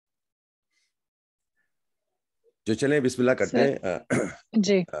जो चलें बिस्मिल्लाह करते सर हैं।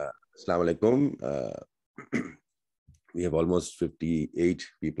 जी अस्सलाम वालेकुम। We have almost 58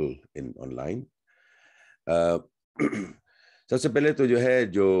 people in online. सबसे पहले तो जो है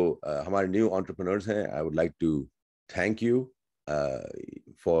जो हमारे न्यू एंटरप्रेन्योर्स हैं, I would like to thank you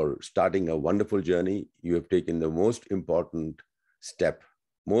for starting a wonderful journey. You have taken the most important step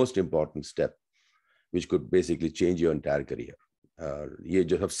which could basically change your entire career. ये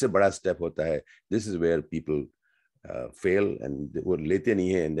जो सबसे बड़ा स्टेप होता है, this is where people fail and वो लेते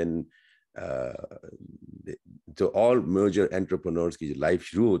नहीं है, and then so all major entrepreneurs की जो life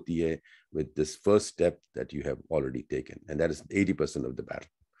शुरू होती है with this first step that you have already taken, and that is 80% of the battle.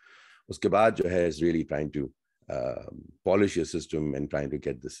 उसके बाद जो है is really trying to polish your system and trying to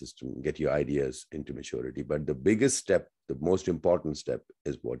get the system, get your ideas into maturity. But the biggest step, the most important step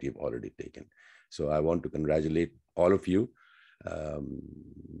is what you've already taken. So I want to congratulate all of you.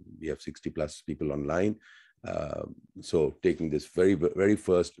 We have 60 plus people online. So taking this very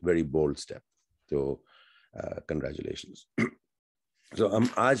first, very bold step. So congratulations. So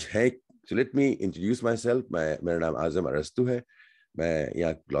आज है, so let me introduce myself. मेरा नाम आज़म अरस्तु है. मैं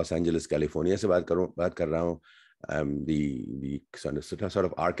यहाँ Los Angeles California से बात कर रहा हूँ. I'm the sort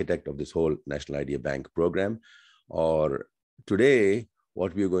of architect of this whole National Idea Bank program. Or today,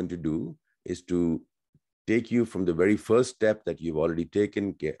 what we are going to do is to take you from the very first step that you've already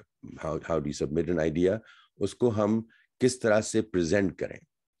taken, how do you submit an idea, उसको हम किस तरह से present करें,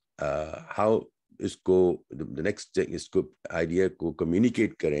 how इसको the next thing इसको idea को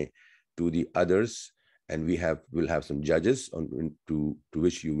communicate करें to the others, and we'll have some judges to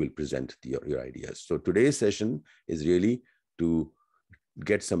which you will present your ideas. So today's session is really to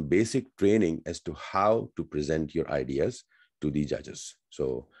get some basic training as to how to present your ideas to the judges.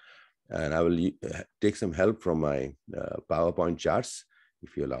 So, and I will take some help from my PowerPoint charts,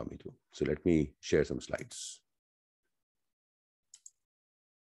 if you allow me to. So let me share some slides.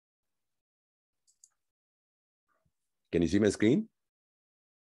 Can you see my screen?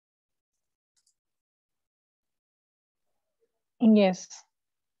 yes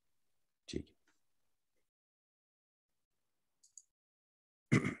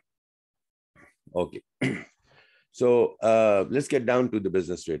Okay. So let's get down to the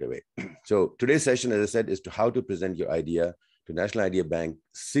business straight away. So today's session, as I said, is to how to present your idea to National Idea Bank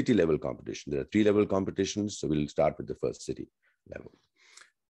city level competition. There are 3 level competitions. So we'll start with the first city level.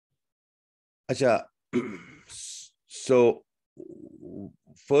 Acha, so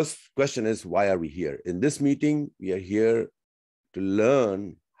first question is, why are we here? In this meeting, we are here to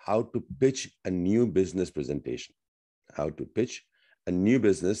learn how to pitch a new business presentation. How to pitch a new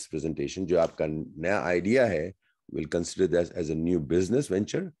business presentation. जो आपका नया idea है, we'll consider that as a new business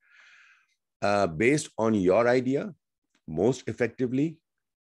venture based on your idea most effectively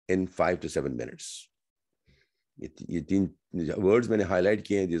in 5 to 7 minutes. ये 3 words मैंने highlight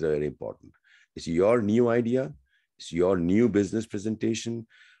किए हैं, these are very important. It's your new idea, it's your new business presentation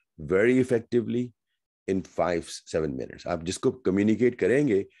very effectively in 5-7 minutes. आप जिसको communicate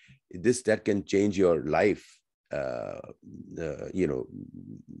करेंगे, that can change your life. You know,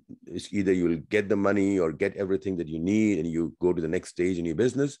 it's either you will get the money or get everything that you need and you go to the next stage in your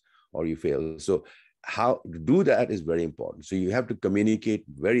business, or you fail. So how to do that is very important. So you have to communicate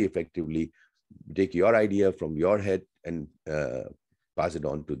very effectively, take your idea from your head and pass it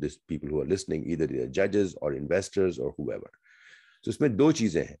on to these people who are listening, either they're judges or investors or whoever. So इसमें 2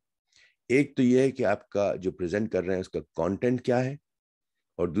 चीजें हैं. एक तो ये है कि आपका जो प्रेजेंट कर रहे हैं उसका कंटेंट क्या है,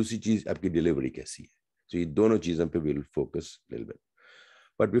 और दूसरी चीज आपकी डिलीवरी कैसी है. So ये दोनों चीजों पे we'll focus a little bit.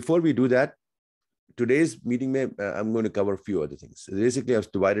 But before we do that, today's meeting में I'm going to cover a few other things. Basically,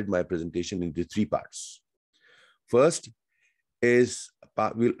 I've divided my presentation into 3 parts. First is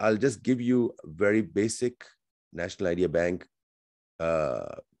I'll just give you very basic National Idea Bank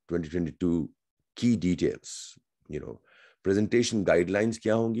 2022 key details. You know, presentation guidelines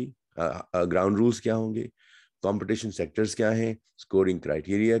क्या होंगी, ground rules क्या होंगे, competition sectors क्या हैं, scoring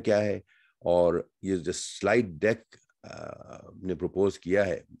criteria क्या है, और ये जो slide deck ने propose किया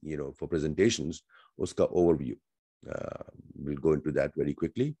है, you know, for presentations, उसका overview. We'll go into that very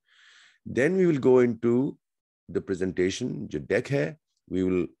quickly. Then we will go into the presentation, जो deck है, we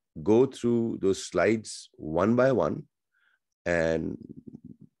will go through those slides one by one and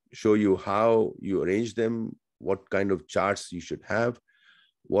show you how you arrange them, what kind of charts you should have,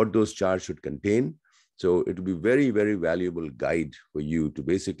 what those charts should contain. So it will be very, very valuable guide for you to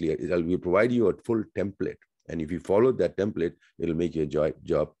basically, we'll provide you a full template. And if you follow that template, it'll make your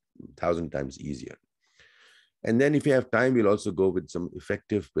job 1,000 times easier. And then if you have time, we'll also go with some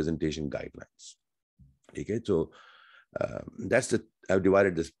effective presentation guidelines. Okay, so I've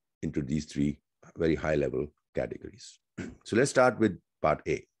divided this into these 3 very high level categories. So let's start with part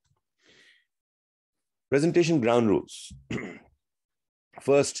A. Presentation ground rules.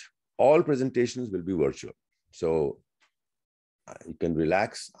 First, all presentations will be virtual. So you can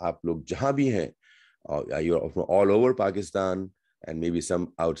relax. आप लोग जहाँ भी हैं, you're from all over Pakistan and maybe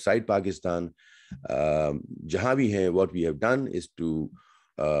some outside Pakistan. जहाँ भी हैं, what we have done is to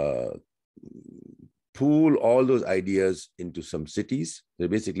pool all those ideas into some cities. There are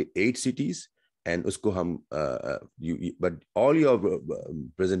basically 8 cities, and usko hum, but all your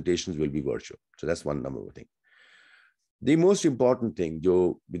presentations will be virtual. So that's one number one thing. The most important thing,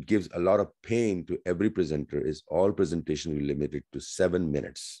 it gives a lot of pain to every presenter, is all presentations will be limited to 7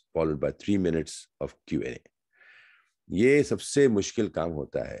 minutes, followed by 3 minutes of Q&A. ये सबसे मुश्किल काम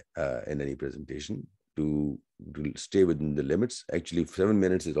होता है in any presentation, to stay within the limits. Actually, 7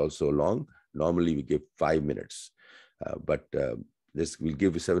 minutes is also long. Normally, we give 5 minutes, but this will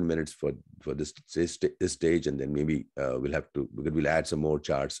give 7 minutes for this stage, and then maybe we'll add some more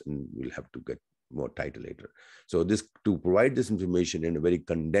charts, and we'll have to get more tighter later. So to provide this information in a very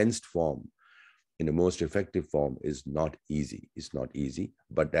condensed form, in the most effective form, is not easy. It's not easy,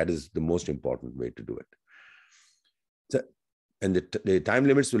 but that is the most important way to do it. So, and the time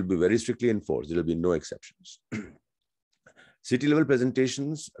limits will be very strictly enforced. There will be no exceptions. City level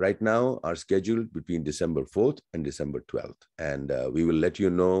presentations right now are scheduled between December 4th and December 12th. And we will let you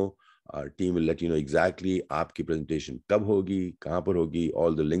know, our team will let you know exactly aapki presentation kab hogi, kahan par hogi,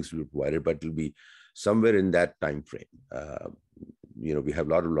 all the links will be provided, but it will be somewhere in that time frame. We have a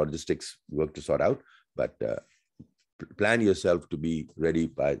lot of logistics work to sort out, but plan yourself to be ready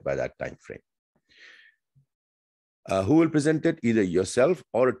by that time frame. Who will present it? Either yourself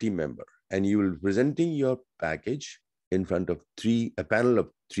or a team member. And you will be presenting your package in front of a panel of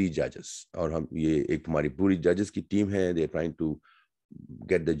 3 judges. और हम ये एक हमारी पूरी judges की team है. They're trying to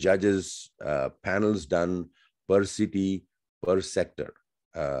get the judges panels done per city, per sector.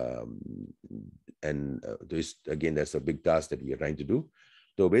 And again, that's a big task that we are trying to do.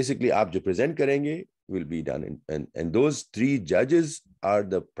 So basically, आप जो present करेंगे will be done. And those 3 judges are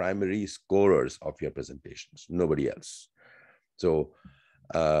the primary scorers of your presentations, nobody else. So,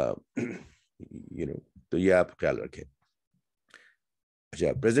 तो ये आप ख्याल रखें.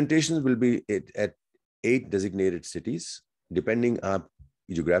 Presentations will be at 8 designated cities, depending on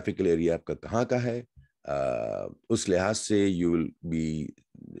geographical area आपका कहाँ का है. उस लिहाज से you will be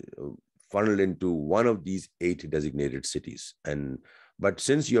funneled into one of these 8 designated cities. But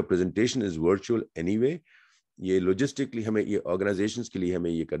since your presentation is virtual anyway, ये logistically हमें ये organizations के लिए हमें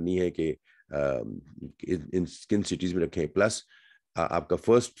ये करनी है कि in किन cities में रखें. Plus आपका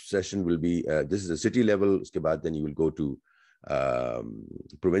first session will be this is a city level. उसके बाद then you will go to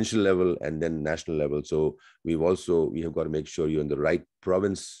provincial level and then national level. So we have got to make sure you're in the right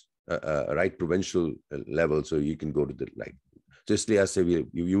province, right provincial level, so you can go to the right. So इसलिए say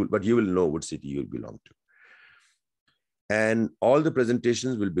but you will know what city you belong to. And all the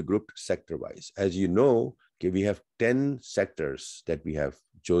presentations will be grouped sector-wise. As you know, we have 10 sectors that we have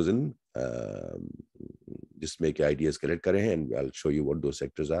chosen. Just make ideas collect kare, and I'll show you what those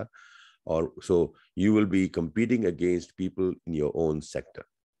sectors are. So you will be competing against people in your own sector,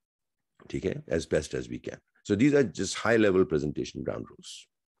 okay, as best as we can. So these are just high-level presentation ground rules.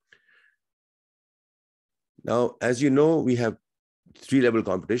 Now, as you know, we have 3-level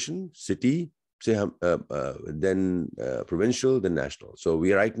competition: city, then provincial, then national. So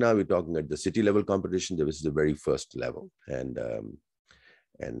we're talking at the city level competition. This is the very first level, and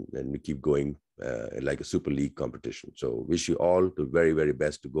we keep going like a super league competition. So wish you all the very, very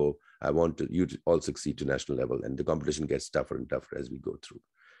best to go. I want you to all succeed to national level, and the competition gets tougher and tougher as we go through.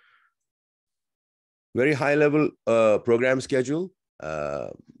 Very high level program schedule.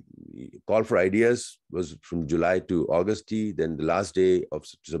 Call for ideas was from July to August. Then the last day of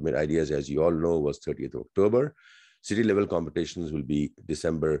submit ideas, as you all know, was 30th of October. City level competitions will be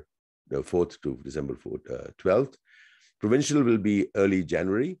December 4th to December 12th. Provincial will be early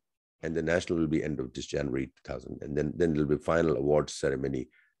January, and the national will be end of this January 2000. And then there'll be final awards ceremony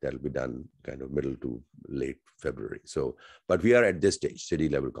that'll be done kind of middle to late February. So, but we are at this stage, city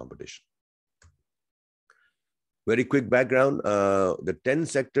level competition. Very quick background. The 10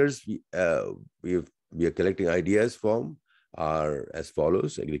 sectors we are collecting ideas from are as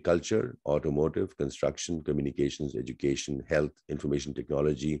follows: agriculture, automotive, construction, communications, education, health, information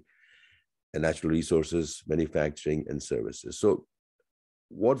technology, and natural resources, manufacturing, and services. So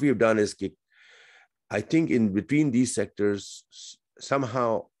what we have done is, I think in between these sectors,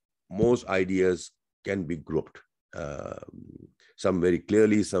 somehow most ideas can be grouped. Some very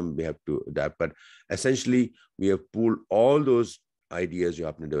clearly, some we have to adapt, but essentially we have pooled all those ideas you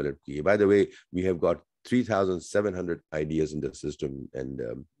have to develop. By the way, we have got 3,700 ideas in the system, and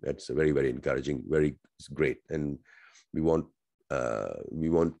that's very, very encouraging, very great. And we want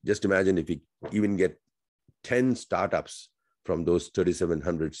just imagine if we even get 10 startups from those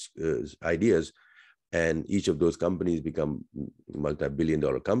 3,700 ideas, and each of those companies become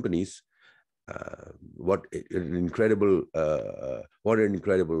multi-billion-dollar companies. What an incredible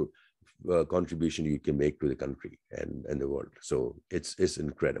contribution you can make to the country and the world. So it's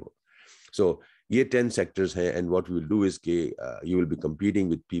incredible. So ये 10 sectors हैं, and what we will do is you will be competing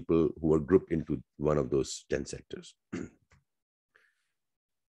with people who are grouped into one of those 10 sectors.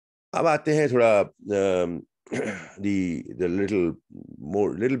 अब आते हैं थोड़ा the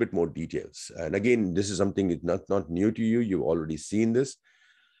little bit more details. And again, this is something that's not new to you. You've already seen this.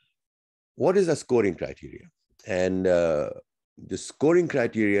 What is a scoring criteria? And the scoring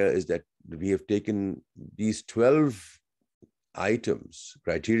criteria is that we have taken these 12 items,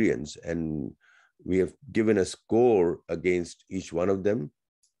 criterions, and we have given a score against each one of them,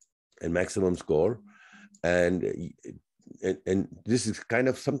 and maximum score. And this is kind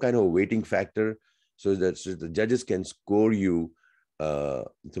of some kind of a weighting factor, so that the judges can score you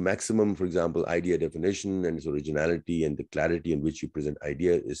the maximum. For example, idea definition and its originality and the clarity in which you present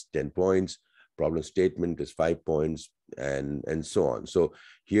idea is 10 points. Problem statement is 5 points, and so on. So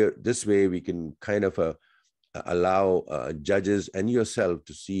here, this way, we can kind of allow judges and yourself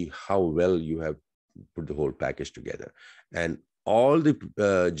to see how well you have put the whole package together. And all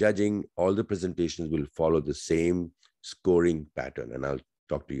the judging, all the presentations will follow the same scoring pattern. And I'll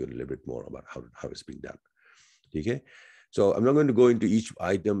talk to you a little bit more about how it's being done. Okay. So I'm not going to go into each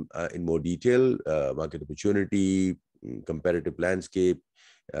item in more detail, market opportunity, competitive landscape.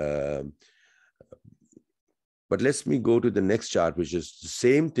 But let me go to the next chart, which is the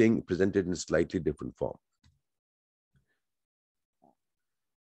same thing presented in a slightly different form.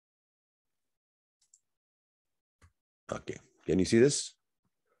 Okay, can you see this?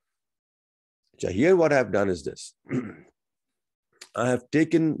 So here what I've done is this. I have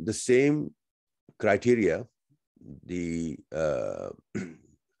taken the same criteria,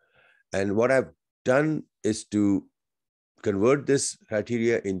 and what I've done is to convert this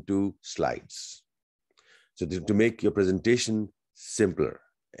criteria into slides. So to make your presentation simpler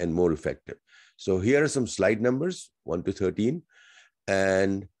and more effective. So here are some slide numbers, 1 to 13,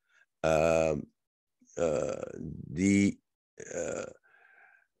 and the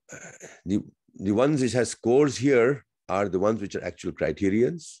ones which has scores here are the ones which are actual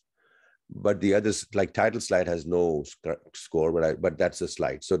criterions, but the others, like title slide, has no score, but that's a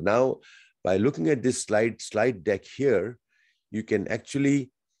slide. So now, by looking at this slide deck here, you can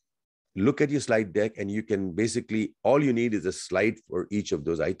actually look at your slide deck, and you can basically, all you need is a slide for each of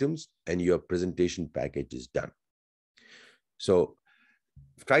those items, and your presentation package is done. So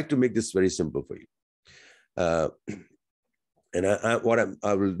try to make this very simple for you. And what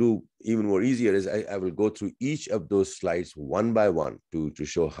I will do even more easier is I will go through each of those slides one by one to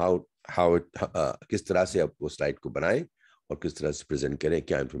show how किस तरह से आप वो slide को बनाएं और किस तरह से present करें,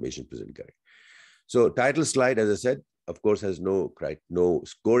 क्या information present करें. So title slide, as I said, of course, has no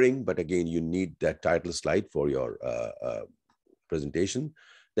scoring, but again, you need that title slide for your presentation.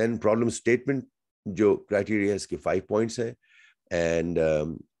 Then problem statement, जो criteria is 5 points hai, and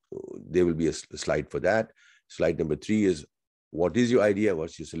there will be a slide for that. Slide number 3 is what is your idea,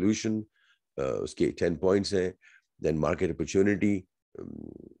 what's your solution, 10 points hai. Then market opportunity,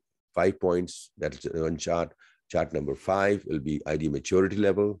 5 points, that's one chart. Chart number 5 will be idea maturity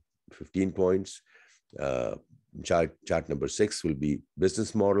level, 15 points. Chart number 6 will be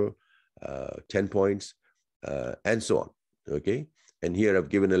business model, 10 points, and so on. Okay. And here I've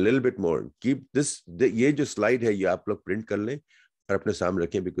given a little bit more. Keep this, ये जो slide है, ये आप लोग print कर लें और अपने सामने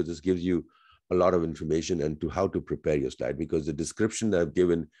रखें, because this gives you a lot of information and to how to prepare your slide, because the description that I've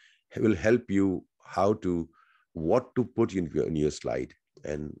given will help you what to put in your slide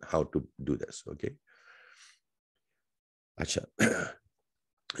and how to do this. Okay. Acha.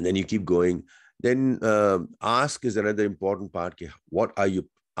 And then you keep going. Then ask is another important part. What are you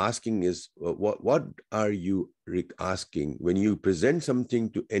asking is, what are you asking when you present something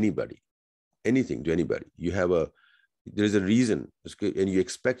to anybody, anything to anybody? There is a reason, and you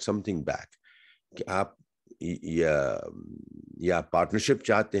expect something back. आप या partnership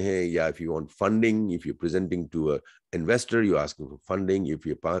चाहते हैं, या if you want funding, if you're presenting to an investor, you're asking for funding. If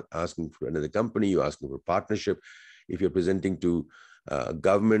you're asking for another company, you're asking for partnership. If you're presenting to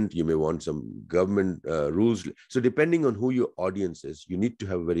government, you may want some government rules. So depending on who your audience is, you need to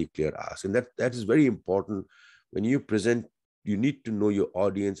have a very clear ask. And that is very important. When you present, you need to know your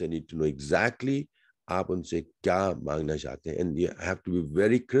audience and need to know exactly आप उनसे क्या मांगना चाहते हैं. And you have to be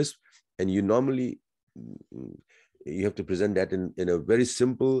very crisp. And you normally you have to present that in a very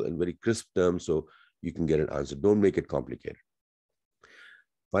simple and very crisp term so you can get an answer. Don't make it complicated.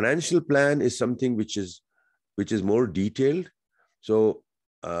 Financial plan is something which is more detailed. So,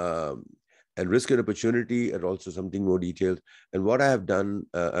 and risk and opportunity are also something more detailed. And what I have done,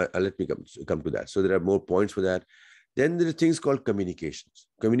 let me come to that. So there are more points for that. Then there are things called communications.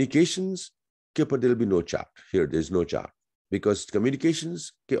 Communications, but there will be no chart. Here, there's no chart. Because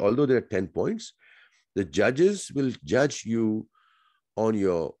communications, although there are 10 points, the judges will judge you on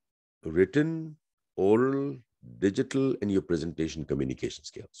your written, oral, digital, and your presentation communication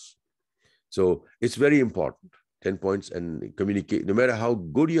skills. So it's very important, 10 points, and communicate. No matter how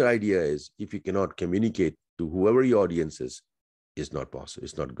good your idea is, if you cannot communicate to whoever your audience is, it's not possible.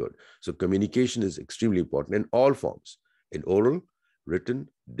 It's not good. So communication is extremely important in all forms, in oral, written,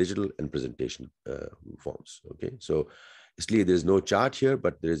 digital, and presentation forms. Okay. So there's no chart here,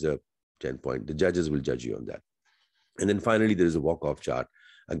 but there is a 10 point. The judges will judge you on that. And then finally, there is a walk-off chart.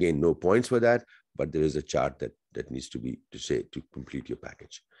 Again, no points for that, but there is a chart that needs to be to complete your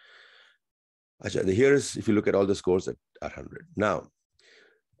package. Here is, if you look at all the scores at 100. Now,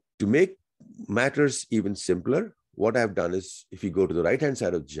 to make matters even simpler, what I've done is, if you go to the right-hand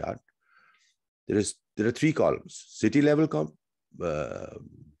side of the chart, there are 3 columns: city level,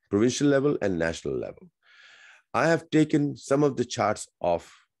 provincial level, and national level. I have taken some of the charts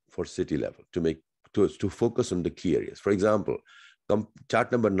off for city level to focus on the key areas. For example,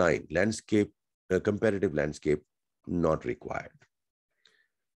 chart number 9, landscape, competitive landscape, not required.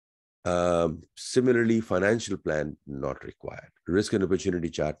 Similarly, financial plan, not required. Risk and opportunity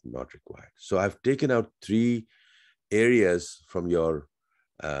chart, not required. So I've taken out 3 areas from your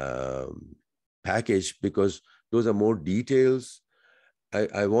package because those are more details.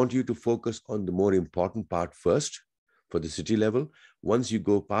 I want you to focus on the more important part first for the city level. Once you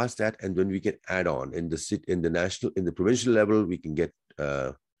go past that, and then we can add on in the provincial level, we can get,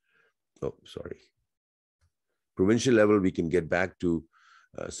 provincial level, we can get back to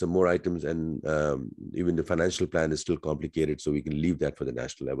some more items, and even the financial plan is still complicated, so we can leave that for the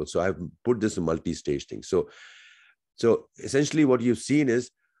national level. So I've put this in multi-stage thing. So essentially what you've seen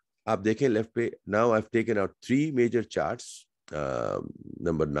is, aap dekhen left pe, now I've taken out 3 major charts,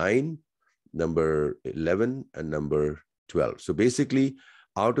 number 9, number 11, and number 12. So basically,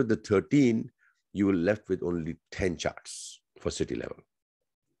 out of the 13, you will left with only 10 charts for city level.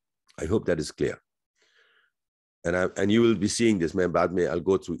 I hope that is clear. And you will be seeing this. I'll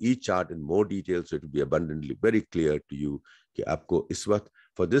go through each chart in more detail, so it will be abundantly very clear to you कि आपको इस वक्त,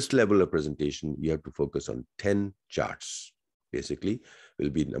 for this level of presentation, you have to focus on 10 charts. Basically, will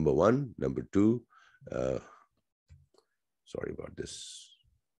be number 1, number 2. Sorry about this.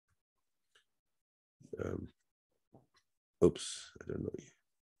 Oops, I don't know.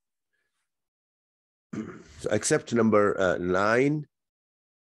 So except number 9,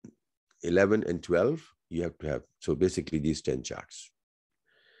 11, and 12, you have to have, so basically these 10 charts.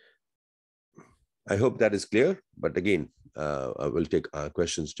 I hope that is clear, but again, I will take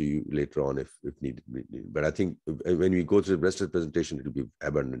questions to you later on if needed. But I think when we go through the rest of the presentation, it will be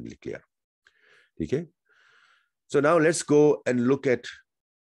abundantly clear. Okay? So now let's go and look at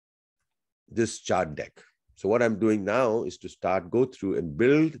this chart deck. So what I'm doing now is to go through and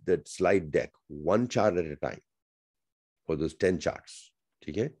build that slide deck, 1 chart at a time for those 10 charts.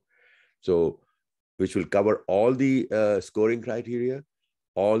 Okay? So, which will cover all the scoring criteria,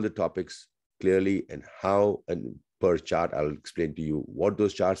 all the topics clearly, and how, and per chart, I'll explain to you what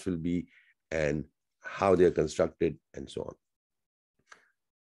those charts will be and how they're constructed and so on.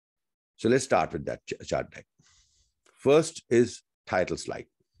 So let's start with that chart deck. First is title slide,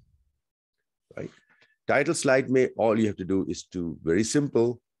 right? Title slide, all you have to do is to, very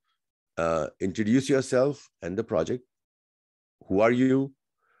simple, introduce yourself and the project. Who are you?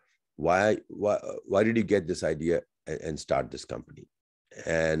 Why did you get this idea and start this company?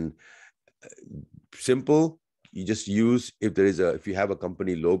 And simple, you just use, if you have a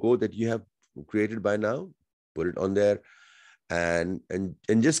company logo that you have created by now, put it on there, and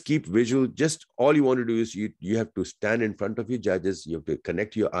just keep visual. Just all you want to do is you have to stand in front of your judges. You have to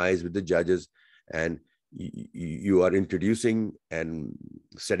connect your eyes with the judges, and you are introducing and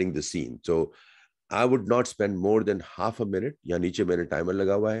setting the scene. So I would not spend more than half a minute. यहाँ नीचे मैंने timer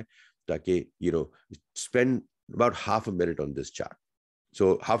लगा हुआ है ताकि spend about half a minute on this chart.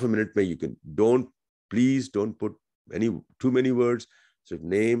 So half a minute में you can please don't put too many words. So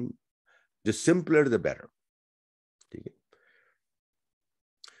name, the simpler the better. Okay.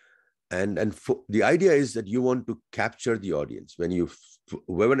 And the idea is that you want to capture the audience.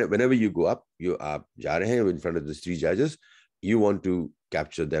 Whenever you go up, you are in front of the 3 judges, you want to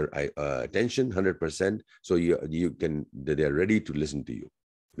capture their attention 100%. So they're ready to listen to you,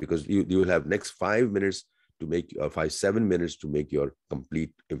 because you will have next 5 minutes to make, or 7 minutes to make your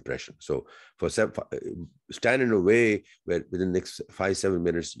complete impression. So stand in a way where within the next 5-7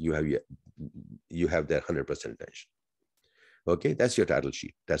 minutes you have their 100% attention. Okay, that's your title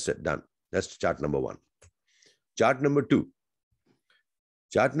sheet. That's it, done. That's chart number 1. Chart number 2.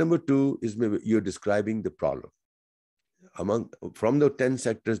 Chart number 2 is maybe you're describing the problem. From the 10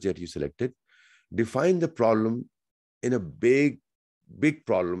 sectors that you selected, define the problem in a big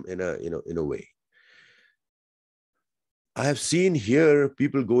problem in a way. I have seen here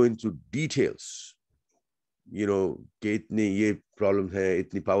people go into details, कि इतनी ये problem है,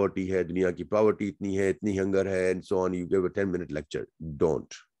 इतनी poverty है, दुनिया की poverty इतनी है, इतनी hunger है, and so on. You give a 10-minute lecture.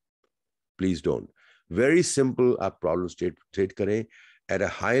 Don't. Please don't. Very simple, आप problem state करें. At a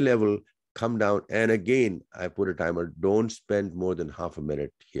high level, come down. And again, I put a timer. Don't spend more than half a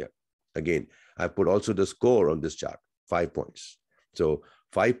minute here. Again, I put also the score on this chart, 5 points. So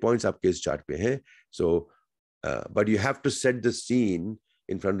 5 points आपके इस chart पे हैं. So, but you have to set the scene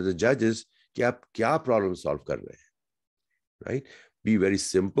in front of the judges कि आप क्या problem solve कर रहे हैं, right? Be very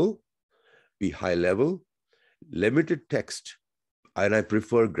simple, be high level, limited text, and I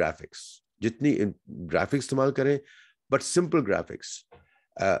prefer graphics. जितनी graphics इस्तेमाल करें, but simple graphics,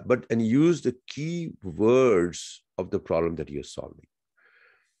 and use the key words of the problem that you're solving,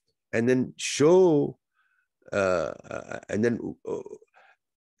 and then show, and then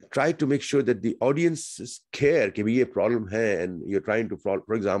try to make sure that the audiences care कि ये problem है, and you're trying to,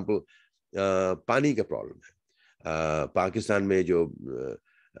 for example, पानी का problem है. पाकिस्तान में जो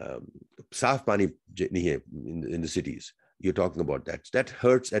साफ पानी नहीं है in the cities, you're talking about that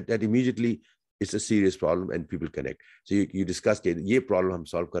hurts, that immediately it's a serious problem and people connect. So you discuss कि ये problem हम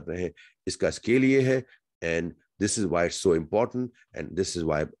solve कर रहे हैं, इसका scale ये है, and this is why it's so important, and this is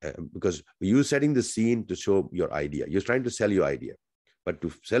why, because you're setting the scene to show your idea. You're trying to sell your idea, but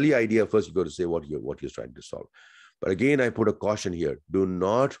to sell your idea first you got to say what you're trying to solve. But again, I put a caution here. Do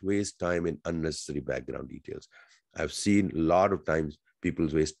not waste time in unnecessary background details. I've seen a lot of times people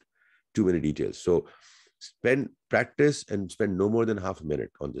waste too many details. So practice and spend no more than half a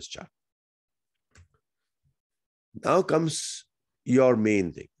minute on this chart. Now comes your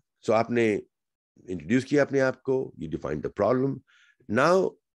main thing. So आपने introduce किया अपने आप को, you defined the problem.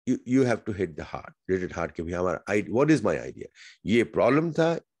 Now you have to hit it hard कि भाई हमारा what is my idea? ये problem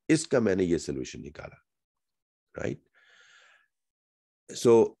था, इसका मैंने ये solution निकाला. Right?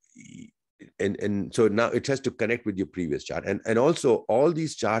 So, and so now it has to connect with your previous chart, and also all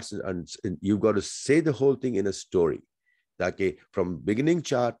these charts, and you've got to say the whole thing in a story. Okay, from beginning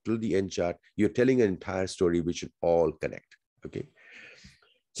chart till the end chart, you're telling an entire story which should all connect. Okay,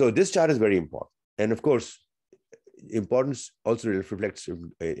 so this chart is very important, and of course, importance also reflects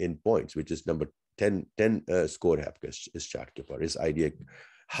in points, which is number 10 score है आपका इस chart के ऊपर, इस idea.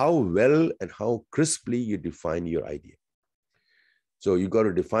 How well and how crisply you define your idea. So you got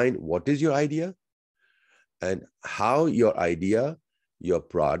to define what is your idea and how your idea, your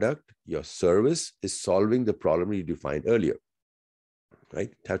product, your service is solving the problem you defined earlier. Right?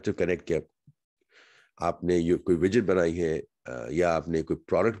 You have to connect के आपने कोई widget बनाई है, या आपने कोई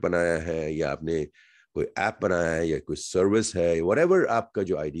product बनाया है, या आपने कोई app बनाया है, या कोई service है, whatever आपका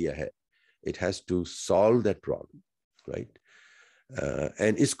जो idea है, it has to solve that problem, right?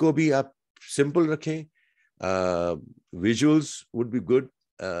 And इसको भी आप simple रखें. Visuals would be good.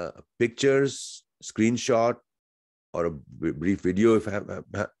 Pictures, screenshot, or a brief video if I have.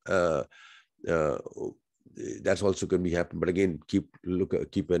 That's also can be happen. But again, keep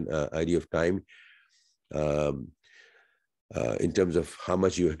an idea of time in terms of how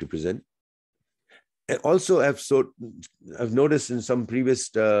much you have to present. And also, I've noticed in some previous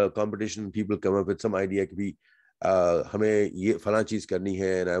competition, people come up with some idea. Could be हमें ये फलां चीज करनी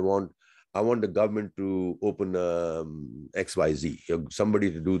है, and I want the government to open XYZ,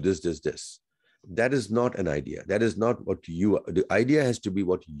 somebody to do this. That is not an idea. That is not what the idea has to be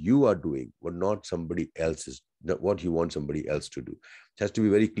what you are doing, but not somebody else's, not what you want somebody else to do. It has to be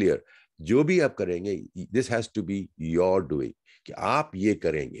very clear. जो भी आप करेंगे, this has to be your doing, कि आप ये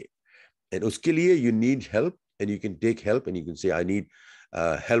करेंगे. And उसके लिए you need help, and you can take help, and you can say, I need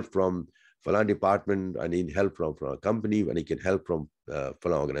help from Falan department, I need help from a company, and I can help from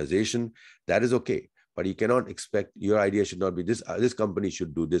Falan organization. That is okay. But you cannot expect, your idea should not be this company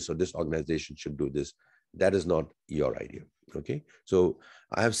should do this, or this organization should do this. That is not your idea. Okay. So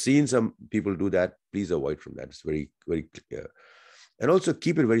I have seen some people do that. Please avoid from that. It's very, very clear. And also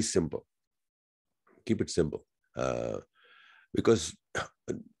keep it very simple. Keep it simple. Because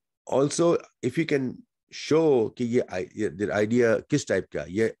also if you can show कि ये idea किस type का,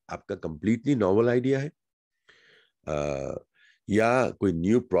 ये आपका completely novel idea है या कोई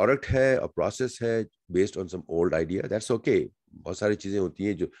new product है और प्रोसेस है based on some old idea, that's okay. बहुत सारी चीजें होती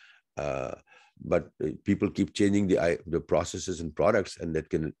हैं जो but people keep changing the processes and products and that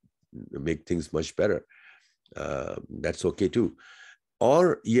can make things much better, that's okay to.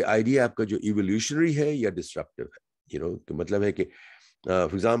 और ये आइडिया आपका जो इवोल्यूशनरी है या डिस्ट्रप्टिव है, यू नो, मतलब है कि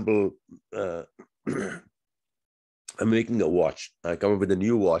for example I'm making a watch. I come up with a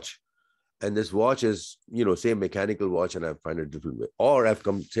new watch, and this watch is, you know, say a mechanical watch, and I find a different way. Or I've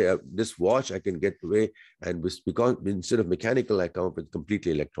come say this watch I can get away, and because instead of mechanical, I come up with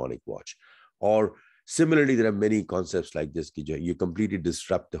completely electronic watch. Or similarly, there are many concepts like this. You completely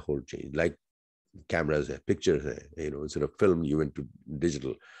disrupt the whole chain, like cameras, pictures, you know, instead of film, you went to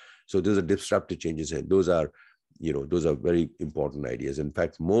digital. So those are disruptive changes, and those are, you know, those are very important ideas. In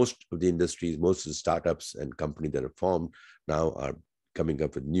fact, most of the industries, most of the startups and companies that are formed now are coming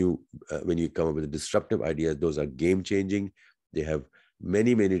up with new, when you come up with a disruptive ideas, those are game changing. They have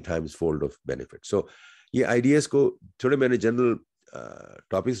many times fold of benefit. So ये ideas को थोड़े मैंने general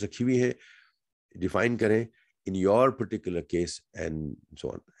topics रखी हुई है, define करें in your particular case and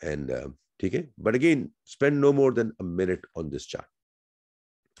so on. And ठीक है, but again, spend no more than a minute on this chart.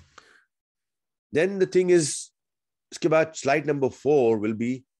 Then the thing is, इसके बाद slide number 4 will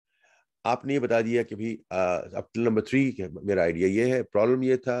be, आपने ये बता दिया कि भी अब till number 3 मेरा आइडिया ये है, प्रॉब्लम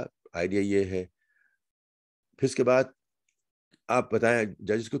ये था, आइडिया ये है। फिर इसके बाद आप बताएं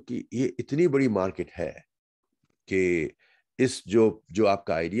जजेस को कि ये इतनी बड़ी मार्केट है कि इस जो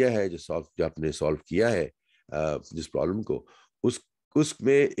आपका आइडिया है, जो आपने सॉल्व किया है जिस प्रॉब्लम को,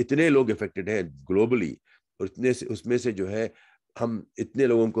 उसमें इतने लोग इफेक्टेड हैं ग्लोबली, और इतने से उसमें से जो है हम इतने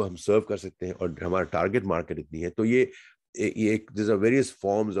लोगों को हम सर्व कर सकते हैं, और हमारा टारगेट मार्केट इतनी है। तो ये there's a various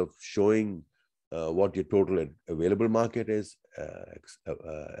forms of showing what your total available market is,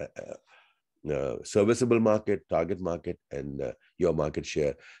 serviceable market, target market, and your market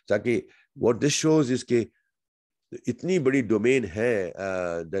share. ताकि what this shows is कि इतनी बड़ी domain है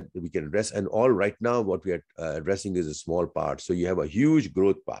that we can address, and all right now what we are addressing is a small part. So you have a huge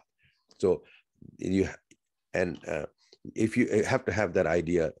growth path. So you and if you have to have that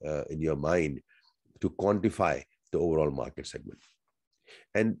idea in your mind to quantify the overall market segment.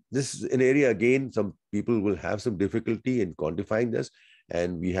 And this is an area, again, some people will have some difficulty in quantifying this,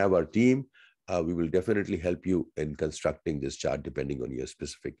 and we have our team. We will definitely help you in constructing this chart depending on your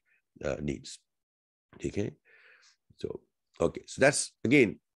specific needs. Okay. So, okay. So that's,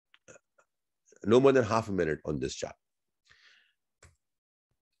 again, no more than half a minute on this chart.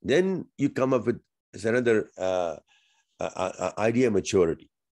 Then you come up with another idea maturity.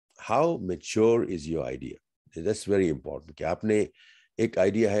 How mature is your idea? That's very important. कि आपने एक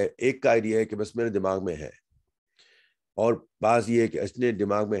idea है, एक का idea है कि बस मेरे दिमाग में है, और बात ये है कि इसने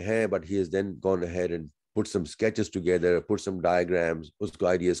दिमाग में है, but he has then gone ahead and put some sketches together, put some diagrams, उसको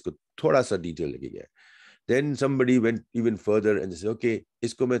आइडियाज को थोड़ा सा डिटेल लगे गया. Then somebody went even further and they said, okay,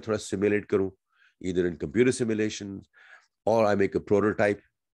 इसको मैं थोड़ा simulate करूं, either in computer simulations, or I make a prototype,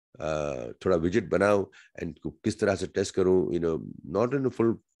 थोड़ा widget बनाऊं, and किस तरह से test करूं, you know, not in a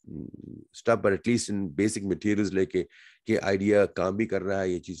full stuff, but at least in basic materials लेके कि idea काम भी कर रहा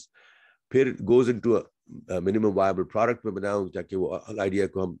है ये चीज, फिर goes into a minimum viable product में बनाऊं ताकि वो idea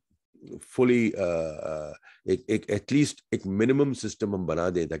को हम fully एक at least एक minimum system हम बना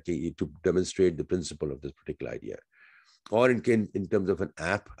दें ताकि to demonstrate the principle of this particular idea. और in terms of an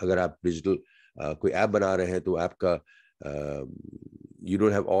app, अगर आप digital कोई app बना रहे हैं तो app का you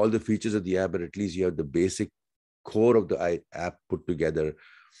don't have all the features of the app, but at least you have the basic core of the app put together.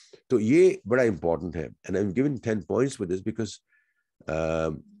 तो ये बड़ा important है, and I'm giving 10 points for this because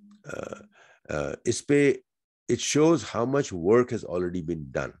इस पे it shows how much work has already been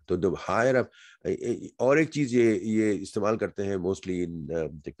done. So the higher up, और एक चीज ये इस्तेमाल करते हैं mostly in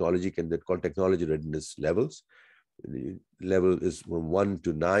technology के अंदर called technology readiness levels. The level is from 1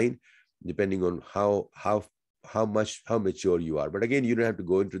 to 9, depending on how mature you are. But again, you don't have to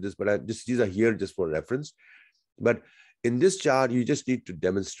go into this. But these are here just for reference. But in this chart, you just need to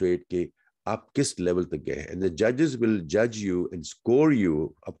demonstrate कि आप किस level तक गए हैं, and the judges will judge you and score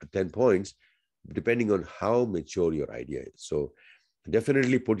you up to 10 points, depending on how mature your idea is. So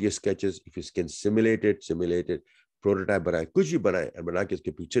definitely put your sketches. If you can simulate it, prototype बनाए, कुछ भी बनाए, और बना के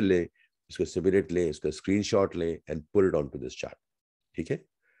इसके picture ले, इसको simulate ले, इसका screenshot ले, and put it onto this chart. ठीक है?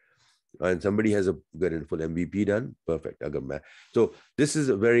 And somebody has a good full MVP done, perfect. So this is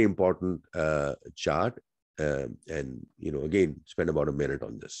a very important chart, and you know, again, spend about a minute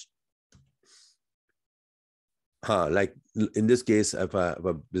on this. like in this case, if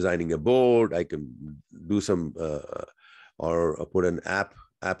I'm designing a board, I can do some or put an app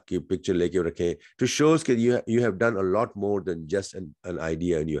की picture लेके रखें to shows that you have done a lot more than just an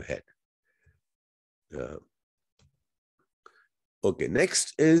idea in your head. Okay,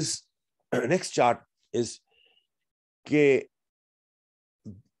 next chart is के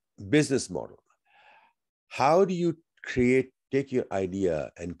business model. How do you take your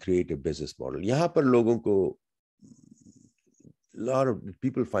idea and create a business model? यहाँ पर लोगों को a lot of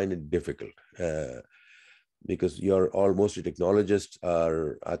people find it difficult because you're almost a technologist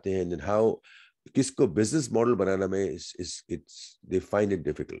are आते हैं, and then how किसको business model बनाना में they find it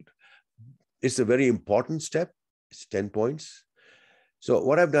difficult. It's a very important step. It's 10 points. So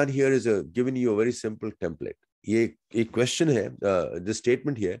what I've done here is given you a very simple template. ये एक question है, the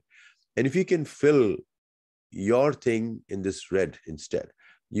statement here, and if you can fill your thing in this red instead,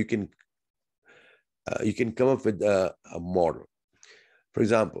 you can come up with a model. For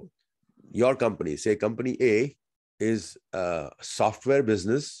example, your company, say company A is a software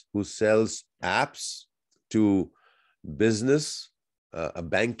business who sells apps to business,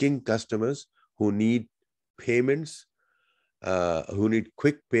 banking customers who need payments, who need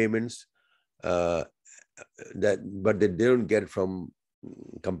quick payments, but they don't get it from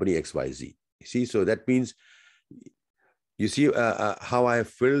company XYZ. See, so that means, you see how I have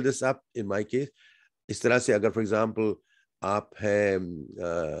filled this up in my case. इस तरह से अगर, for example, आप हैं,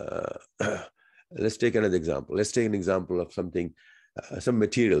 let's take another example. Let's take an example of something, some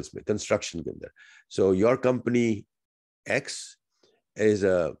materials, construction. So your company X is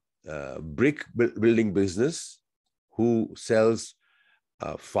a brick building business who sells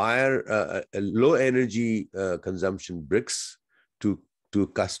low energy consumption bricks to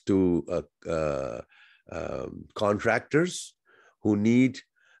contractors who need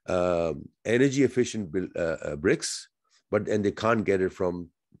energy efficient bricks, and they can't get it from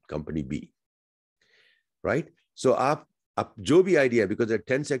company B, right? So up jo bhi idea, because there are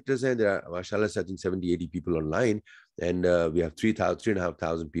 10 sectors and there are, mashallah, I think 70-80 people online, and we have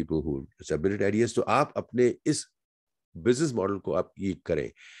 3,500 people who submitted ideas. So aap apne is business model ko aap ye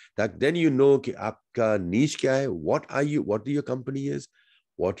kare, that then you know ki aapka niche kya hai, what your company is,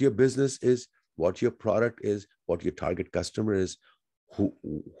 what your business is, what your product is, what your target customer is,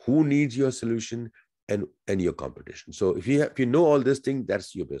 who needs your solution, and your competition. So if you know all this thing,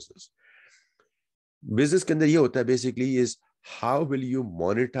 that's your business. Business के अंदर ये होता है basically is how will you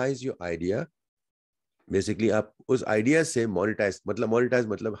monetize your idea. Basically आप उस idea से monetize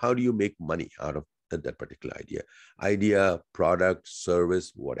मतलब how do you make money out of that particular idea, product,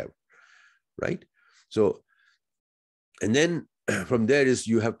 service, whatever, right? So, and then from there is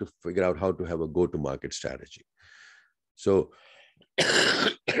you have to figure out how to have a go-to-market strategy. So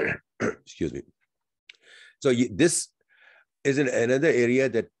excuse me. So this is another area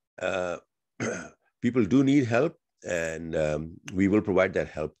that people do need help, and we will provide that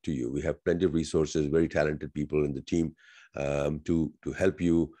help to you. We have plenty of resources, very talented people in the team to help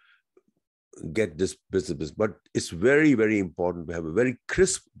you get this business. But it's very, very important to have a very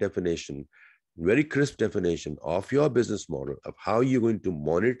crisp definition of your business model, of how you're going to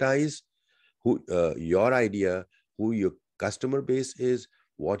monetize your idea, who your customer base is,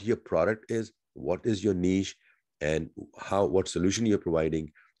 what your product is, what is your niche, and what solution you're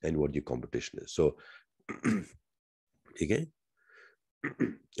providing, and what your competition is. So, okay.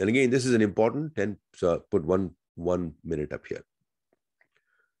 And again, this is an important 10. So put one minute up here.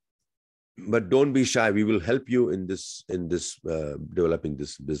 But don't be shy. We will help you in this developing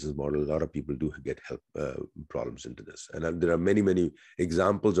this business model. A lot of people do get help problems into this, and there are many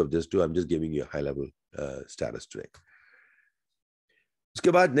examples of this too. I'm just giving you a high level status today.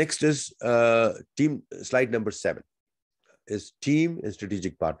 Uske baad next is team. Slide number 7 is team and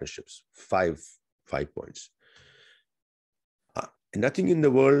strategic partnerships. Five points. Nothing in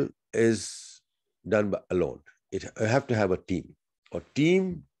the world is done alone. You have to have a team. A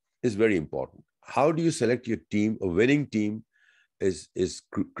team is very important. How do you select your team? A winning team is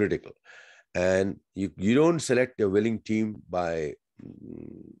critical, and you don't select a winning team by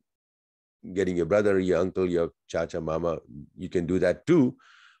getting your brother, your uncle, your chacha, mama. You can do that too,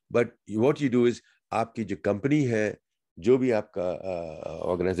 but what you do is आपकी जो company है, जो भी आपका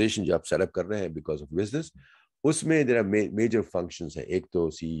organization जो आप set up कर रहे हैं because of business, उसमें there are major functions हैं. एक तो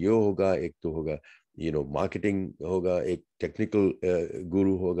CEO होगा, एक तो होगा marketing होगा, एक technical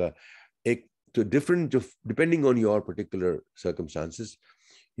guru होगा, एक तो different, depending on your particular circumstances,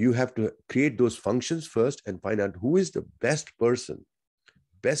 you have to create those functions first and find out who is the best person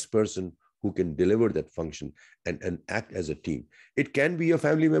who can deliver that function and act as a team. It can be a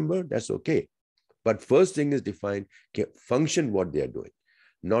family member, that's okay. But first thing is define, function what they are doing,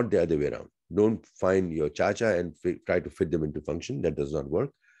 not the other way around. Don't find your cha-cha and try to fit them into function. That does not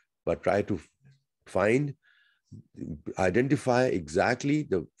work. But try to identify exactly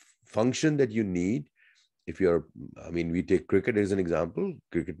the function that you need. If you're, we take cricket as an example.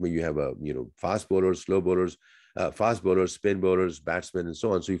 Cricket, where you have fast bowlers, slow bowlers, fast bowlers, spin bowlers, batsmen, and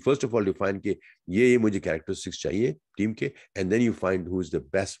so on. So you first of all define ke ye mujhe characteristics chahiye team ke, and then you find who is the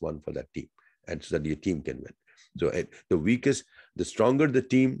best one for that team, and so that your team can win. So the stronger the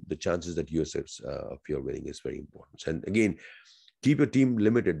team, the chances that of your winning is very important. And again, keep your team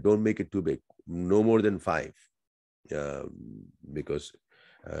limited. Don't make it too big. No more than 5, because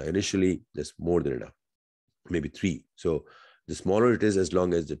initially there's more than enough. Maybe 3. So the smaller it is, as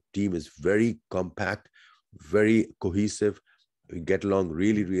long as the team is very compact, very cohesive, we get along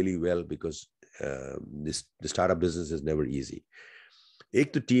really, really well, because the startup business is never easy.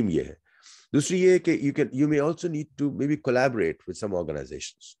 Ek to team ye hai. Dusri ye ke you may also need to maybe collaborate with some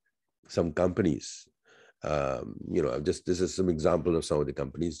organizations, some companies. This is some example of some of the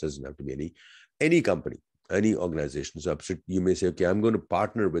companies. Doesn't have to be any company, any organization. So you may say, okay, I'm going to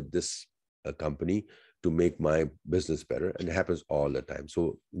partner with this company to make my business better, and it happens all the time.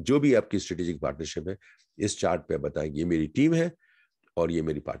 So जो भी आपकी strategic partnership है, इस chart पे बताएं ये मेरी team है और ये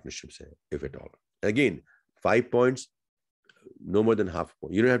मेरी partnerships है, if at all. Again, 5 points, no more than half a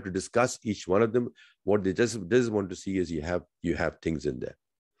point. You don't have to discuss each one of them. What they just want to see is you have things in there.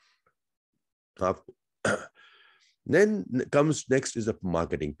 Then comes next is a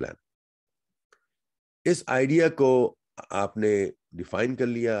marketing plan. इस idea को आपने define कर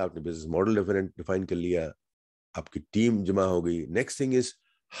लिया, आपने business model define कर लिया, आपकी team जमा हो गई. Next thing is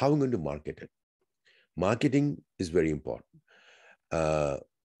how going to market it. Marketing is very important,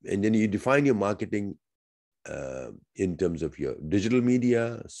 and then you define your marketing in terms of your digital media,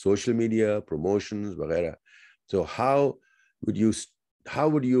 social media, promotions, वगैरह. So how would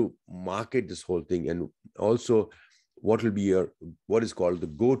you market this whole thing, and also what will be what is called the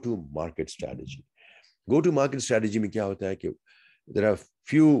go-to market strategy. Go-to market strategy में क्या होता है कि there are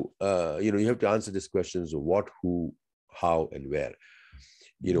few, you have to answer these questions of what, who, how, and where.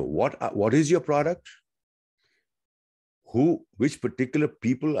 What is your product? Which particular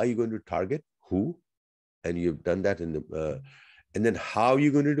people are you going to target? Who? And you've done that and then how are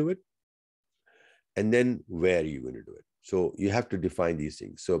you going to do it? And then where are you going to do it? So you have to define these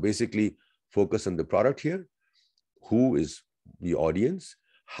things. So basically focus on the product here. Who is the audience?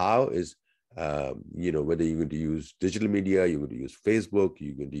 How is whether you're going to use digital media, you're going to use Facebook,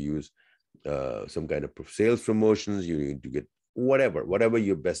 you're going to use some kind of sales promotions, you're going to get whatever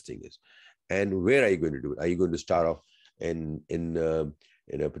your best thing is. And where are you going to do it? Are you going to start off in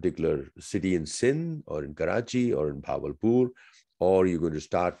a particular city in Sindh, or in Karachi, or in Bhavalpur, or you're going to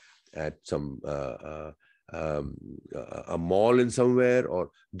start at some a mall in somewhere, or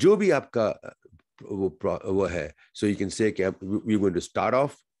jo bhi aapka wo hai. So you can say we're going to start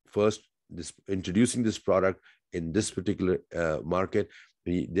off first introducing this product in this particular market.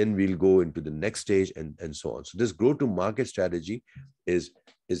 Then we'll go into the next stage, and so on. So this go-to-market strategy is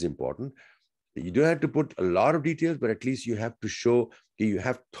important. You don't have to put a lot of details, but at least you have to show that you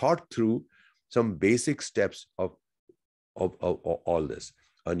have thought through some basic steps of all this.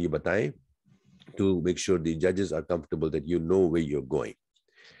 And you bataye to make sure the judges are comfortable that you know where you're going.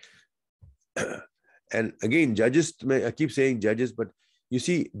 And again, judges, I keep saying judges, but you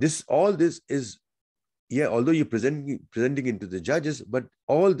see, all this is, although you're presenting it to the judges, but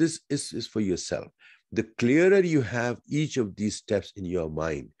all this is for yourself. The clearer you have each of these steps in your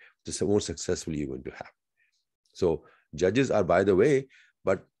mind, the more successful you're going to have. So judges are by the way,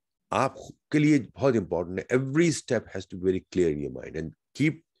 but aapke liye bahut important hai. Every step has to be very clear in your mind, and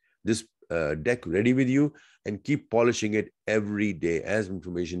keep this deck ready with you, and keep polishing it every day. As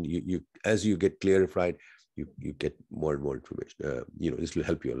information as you get clarified, you get more and more information. This will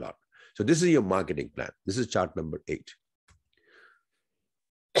help you a lot. So this is your marketing plan. This is chart number 8.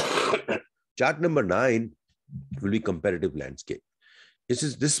 Chart number 9 will be competitive landscape.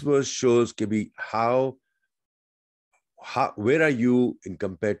 This verse shows where are you in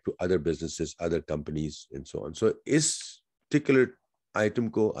compared to other businesses, other companies, and so on. So this particular item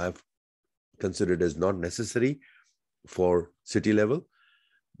ko I've considered as not necessary for city level,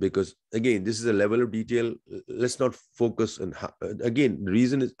 because again, this is a level of detail. Let's not focus on again, the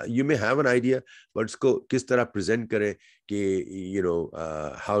reason is you may have an idea, but isko kis tarah present kare ke,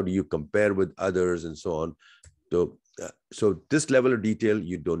 how do you compare with others, and so on. So this level of detail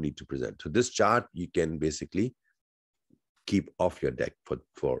you don't need to present. So this chart you can basically keep off your deck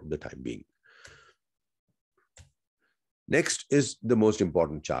for the time being. Next is the most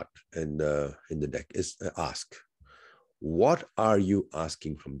important chart in the deck is ask. What are you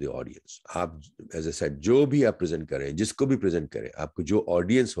asking from the audience? आप, as I said, जो भी आप present करें, जिसको भी present करें, आपको जो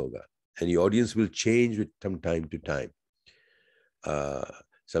audience होगा, and your audience will change with from time to time.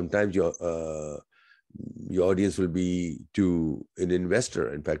 Sometimes your audience will be to an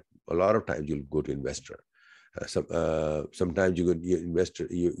investor. In fact, a lot of times you'll go to investor. Sometimes you investor.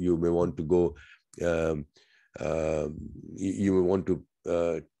 You may want to go. You may want to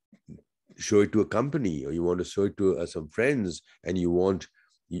show it to a company, or you want to show it to some friends, and you want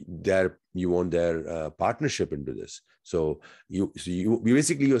their partnership into this. So you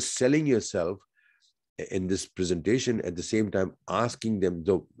basically you're selling yourself in this presentation, at the same time asking them,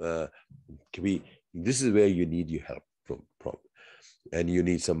 this is where you need your help from, and you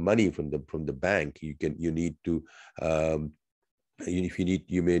need some money from the bank. You need to if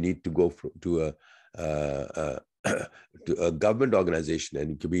you may need to go to a to a government organization,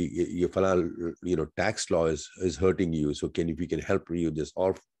 and it could be your tax law is hurting you, so if we can help you this,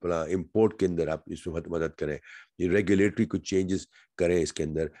 or import के अंदर आप इसमें मदद करें, ये regulatory कुछ changes करें इसके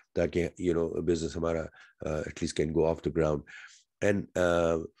अंदर, ताकि business हमारा at least can go off the ground. And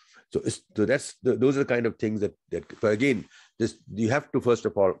so those are the kind of things that but again, you have to first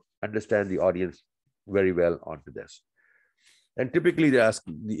of all understand the audience very well onto this. And typically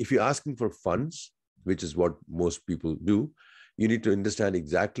if you're asking for funds, which is what most people do, you need to understand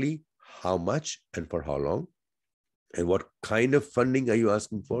exactly how much and for how long, and what kind of funding are you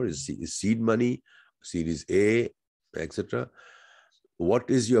asking for. Is seed money, Series A, etc.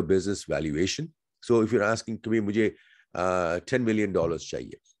 What is your business valuation? So if you're asking to me, मुझे $10 million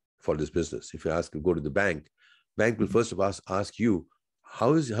चाहिए for this business. If you ask to go to the bank will first of all ask you,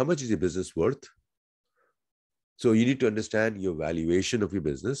 how much is your business worth? So you need to understand your valuation of your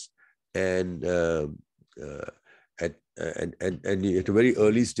business, and at very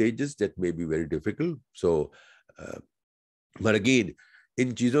early stages that may be very difficult. So but again,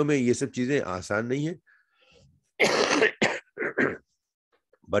 in चीजों में ये सब चीजें आसान नहीं है.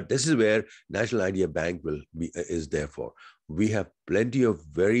 But this is where National Idea Bank is there for. We have plenty of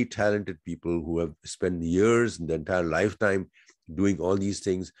very talented people who have spent years and the entire lifetime doing all these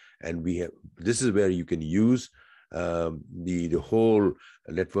things, and this is where you can use the whole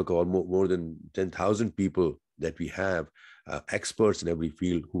network of more than 10,000 people that we have, experts in every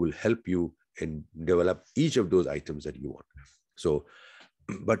field who will help you and develop each of those items that you want. So,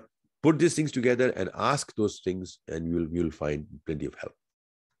 but put these things together and ask those things, and you'll find plenty of help.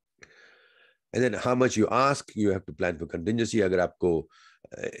 And then how much you ask, you have to plan for contingency. अगर आपको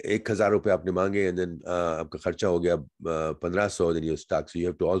 1,000 रुपए आपने मांगे, and then आपका खर्चा हो गया 1,500, then you're stuck. So you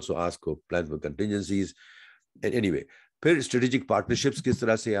have to also ask for plan for contingencies. And anyway, फिर strategic partnerships किस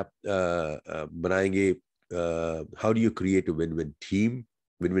तरह से आप बनाएंगे? How do you create a win-win team?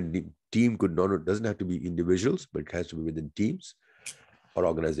 Win-win team doesn't have to be individuals, but it has to be within teams or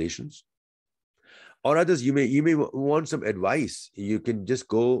organizations. Or others, you may want some advice. You can just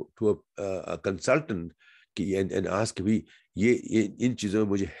go to a consultant and ask me, in चीजों में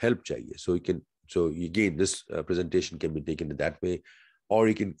मुझे help चाहिए. So again, this presentation can be taken in that way, or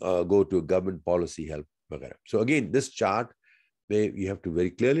you can go to a government policy help. So again, this chart, you have to very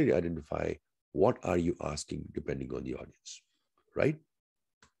clearly identify what are you asking depending on the audience, right?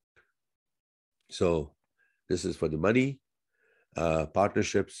 So this is for the money,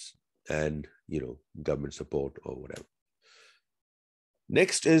 partnerships, and government support or whatever.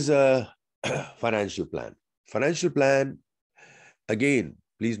 Next is a financial plan. Financial plan, again,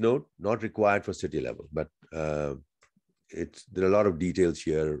 please note, not required for city level, but there are a lot of details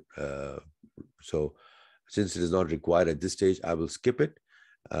here. So since it is not required at this stage, I will skip it.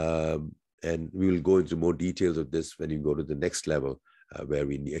 And we will go into more details of this when you go to the next level, where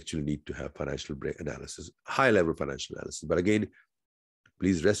we actually need to have financial analysis, high level financial analysis. But again,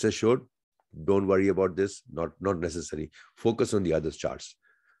 please rest assured, don't worry about this, not necessary. Focus on the other charts.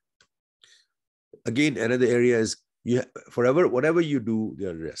 Again, another area is whatever you do,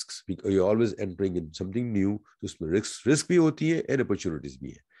 there are risks, because you're always entering in something new. So risk bhi hoti hai and opportunities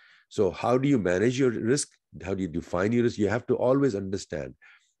bhi hai. So how do you manage your risk? How do you define your risk? You have to always understand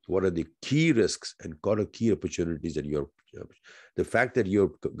what are the key risks and what are key opportunities that the fact that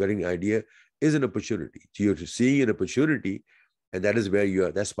you're getting an idea is an opportunity. So you're seeing an opportunity, and that is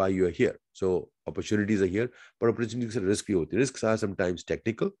where that's why you are here. So opportunities are here, but opportunities are risky. Risks are sometimes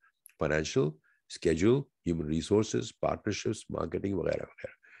technical, financial, schedule, human resources, partnerships, marketing, etc.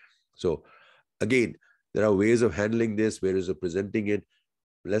 So again, there are ways of handling this, ways of presenting it.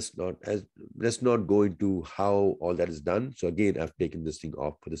 Let's not go into how all that is done. So again, I've taken this thing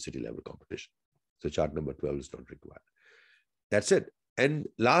off for the city level competition. So chart number 12 is not required. That's it. And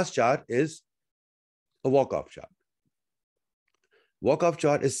last chart is a walk-off chart. Walk-off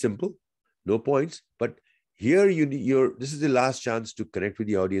chart is simple, no points, but here this is the last chance to connect with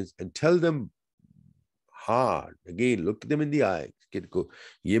the audience and tell them hard. Again, look them in the eye.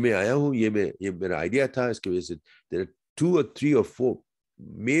 Ye main aaya hu, ye mera idea tha, iske wajah se. There are 2 or 3 or 4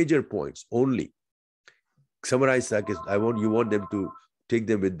 major points only. Summarize that. You want them to take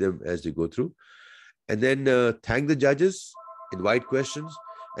them with them as they go through. And then thank the judges, invite questions,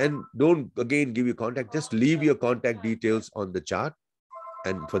 and don't again give your contact. Just leave your contact details on the chart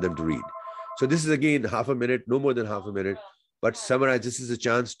and for them to read. So this is again half a minute, no more than half a minute. But summarize. This is a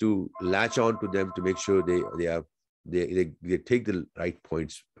chance to latch on to them to make sure they take the right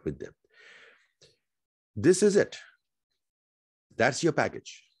points with them. This is it. That's your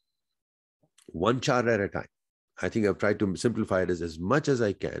package. One chart at a time. I think I've tried to simplify it as much as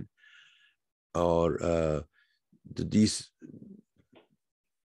I can. Or these.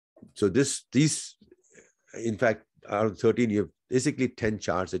 So these, in fact, out of 13, you have basically 10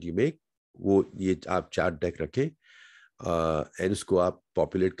 charts that you make. वो ये आप chart deck रखें and उसको आप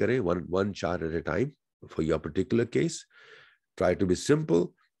populate करें one chart at a time for your particular case. Try to be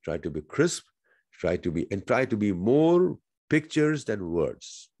simple, try to be crisp, try to be more pictures than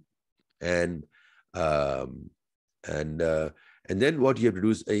words. And then what you have to do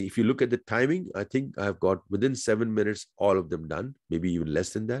is, if you look at the timing, I think I've got within 7 minutes, all of them done, maybe even less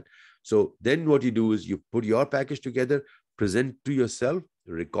than that. So then what you do is you put your package together, present to yourself,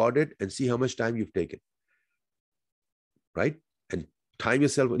 record it, and see how much time you've taken. Right? And time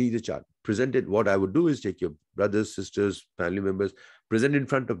yourself on either chart. Present it. What I would do is take your brothers, sisters, family members, present in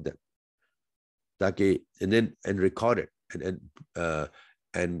front of them. And record it.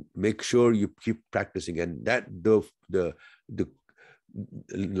 And make sure you keep practicing. And that a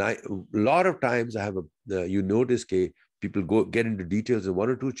lot of times I have you notice people get into details in 1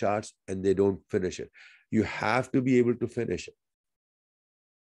 or 2 charts and they don't finish it. You have to be able to finish it.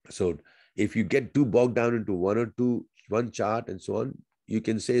 So if you get too bogged down into one chart and so on, you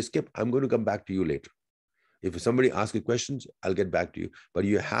can say, skip, I'm going to come back to you later. If somebody asks you questions, I'll get back to you. But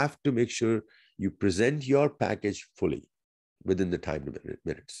you have to make sure you present your package fully within the time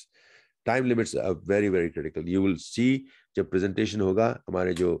minutes. Time limits are very, very critical. You will see जब presentation होगा,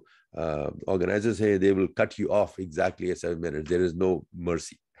 हमारे जो organizers हैं, they will cut you off exactly at 7 minutes. There is no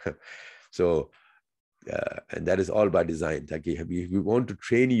mercy. So, and that is all by design. We want to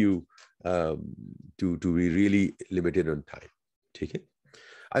train you to be really limited on time. Okay?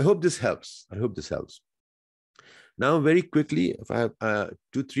 I hope this helps. Now, very quickly, if I have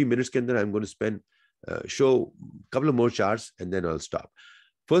 2-3 minutes, I'm going to show a couple of more charts and then I'll stop.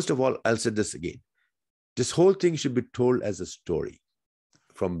 First of all, I'll say this again. This whole thing should be told as a story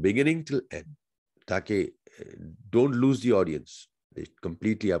from beginning till end. Taaki don't lose the audience.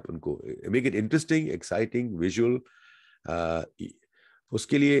 Completely up and go. Make it interesting, exciting, visual.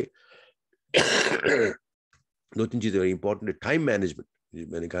 Uske liye 2-3 चीजें very important. Time management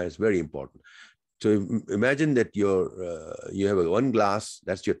is very important. So imagine that you have one glass,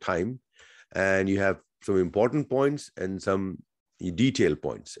 that's your time, and you have some important points and some detail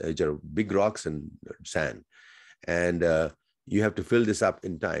points, which are big rocks and sand. And you have to fill this up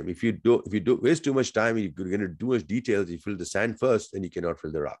in time. If you waste too much time, you're going to do too much details, you fill the sand first and you cannot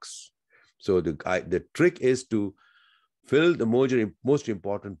fill the rocks. So the trick is to fill the most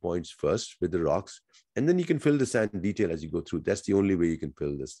important points first with the rocks, and then you can fill the sand detail as you go through. That's the only way you can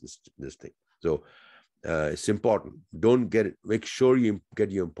fill this thing. So it's important. Make sure you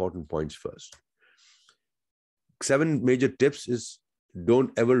get your important points first. 7 major tips is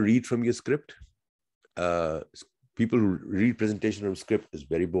don't ever read from your script. People who read presentation from script is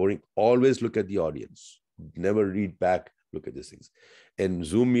very boring. Always look at the audience. Never read back. Look at these things. In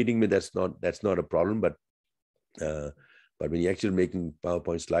Zoom meeting, that's not a problem. But when you're actually making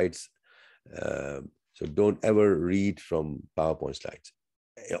PowerPoint slides, so don't ever read from PowerPoint slides.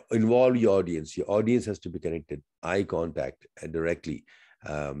 Involve your audience. Your audience has to be connected, eye contact, and directly,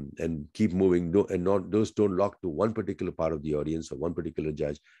 and keep moving. Don't lock to one particular part of the audience or one particular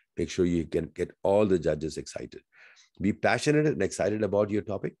judge. Make sure you can get all the judges excited. Be passionate and excited about your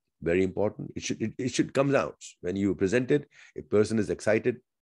topic. Very important. It should come out when you present it. If a person is excited,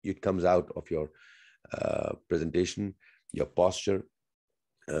 it comes out of your presentation, your posture.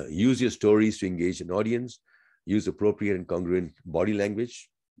 Use your stories to engage an audience. Use appropriate and congruent body language.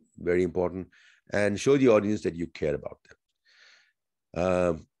 Very important. And show the audience that you care about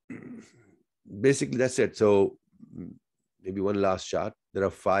them. Basically, that's it. So maybe one last chart. There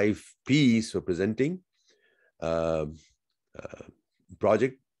are 5 P's for presenting.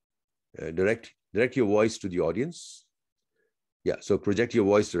 Project. Direct your voice to the audience. Yeah, so project your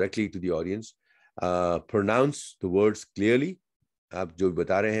voice directly to the audience. Pronounce the words clearly. आप जो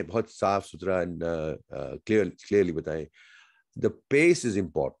बता रहे हैं बहुत साफ सुथरा and clearly बताएं. The pace is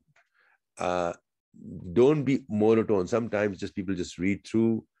important. Don't be monotone. Sometimes just people just read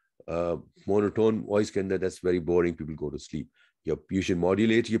through. Monotone voice can that's very boring. People go to sleep. You should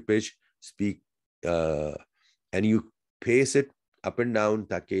modulate your pitch, speak, and you pace it up and down.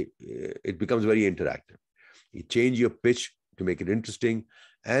 ताकि it becomes very interactive. You change your pitch to make it interesting,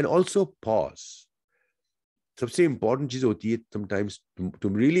 and also pause. सबसे important चीज होती है sometimes to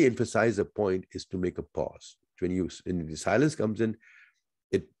really emphasize a point is to make a pause. When the silence comes in,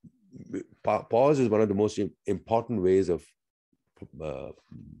 pause is one of the most important ways of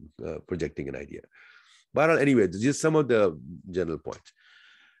projecting an idea. But anyway, just some of the general points.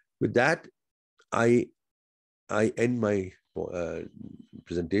 With that, I end my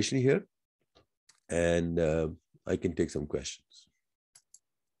presentation here, and I can take some questions.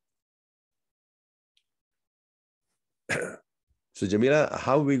 So Jamila,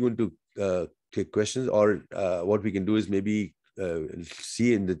 how are we going to take questions, or what we can do is maybe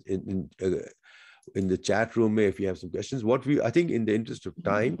see in the chat room if you have some questions. I think in the interest of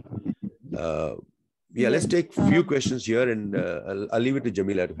time, let's take a few questions here, and I'll leave it to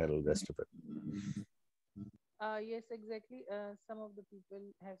Jamila to handle the rest of it. Yes, exactly. Some of the people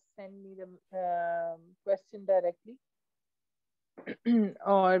have sent me the question directly.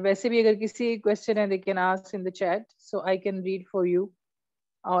 और वैसे भी अगर किसी question है, they can ask in the chat, so I can read for you,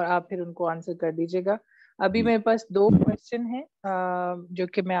 और आप फिर उनको आंसर कर दीजिएगा. अभी मेरे पास 2 क्वेश्चन हैं जो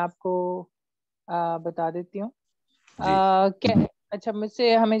कि मैं आपको बता देती हूँ. अच्छा,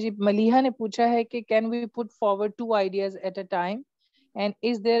 मुझसे हमें जी मलिहा ने पूछा है कि can we put forward 2 ideas at a time, and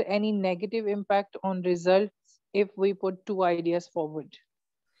is there any negative impact on results if we put 2 ideas forward?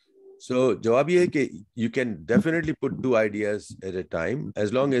 So jawab ye hai कि you can definitely put 2 ideas at a time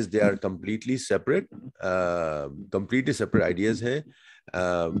as long as they are completely separate ideas hai.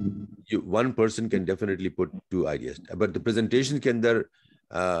 One person can definitely put 2 ideas, but the presentation ke andar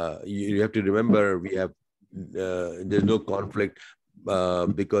you have to remember there's no conflict,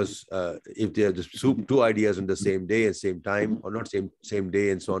 because if there are just 2 ideas on the same day and same time, or not same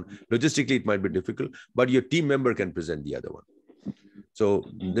day and so on, logistically it might be difficult, but your team member can present the other one. So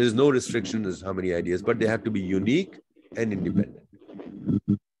there's no restriction as how many ideas, but they have to be unique and independent.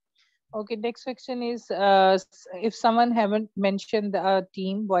 Okay, next question is, if someone haven't mentioned the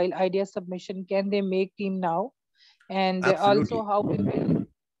team while idea submission, can they make team now? And Absolutely. also how we will,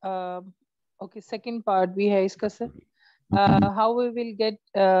 okay, second part we hai iska sir. How we will get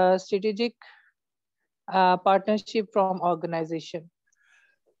strategic partnership from organization?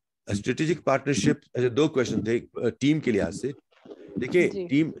 A strategic partnership, ऐसे 2 question थे team के लिहाज से. देखिए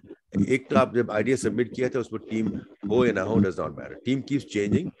team, एक तो आप जब आइडिया सबमिट किया था उसमें टीम हो या ना हो does not matter, team keeps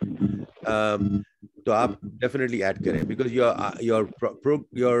changing. तो आप डेफिनेटली ऐड करें, बिकॉज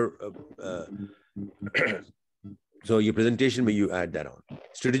so your presentation में you add that on.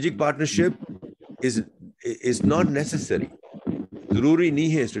 Strategic partnership is not necessary. जरूरी नहीं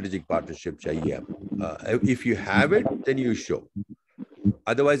है strategic partnership चाहिए आप. If you have it, then you show.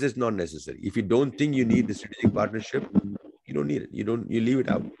 Otherwise, it's not necessary. If you don't think you need the strategic partnership, you don't need it. You leave it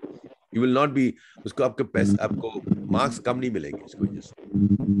out. You will not be, उसको आपको marks कम नहीं मिलेंगे इसको वजह से.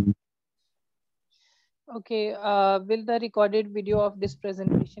 Okay, will the recorded video of this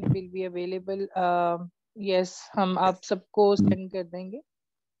presentation will be available? Yes, हम आप सबको send कर देंगे.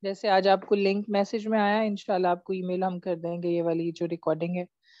 जैसे आज आपको link message में आया, इंशाल्लाह आपको email हम कर देंगे ये वाली जो recording है.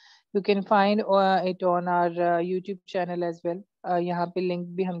 You can find it on our YouTube channel as well. यहाँ पे link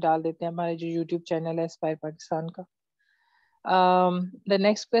भी हम डाल देते हैं हमारे जो YouTube channel है Aspire Pakistan का. The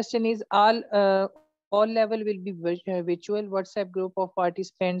next question is, all level will be virtual WhatsApp group of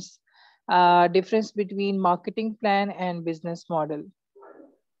participants. Difference between marketing plan and business model.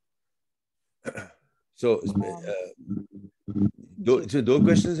 So, 2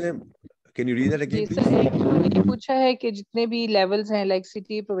 questions हैं. Can you read that again, please? ये पूछा है कि जितने भी levels हैं like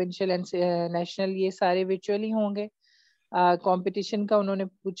city, provincial and national, ये सारे virtual ही होंगे. Competition का उन्होंने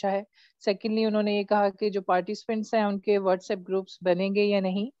पूछा है. Secondly, उन्होंने ये कहा कि जो participants हैं उनके WhatsApp groups बनेंगे या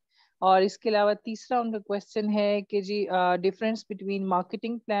नहीं. और इसके अलावा तीसरा उनका क्वेश्चन है कि जी difference between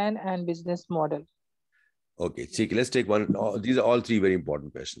marketing plan and business model. Okay, let's take one. These are all 3 very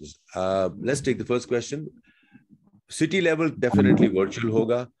important questions. Let's take the first question. City level definitely virtual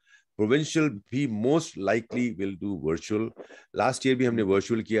होगा. Provincial भी most likely will do virtual. Last year भी हमने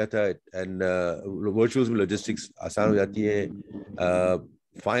virtual किया था, and virtuals में logistics आसान हो जाती है.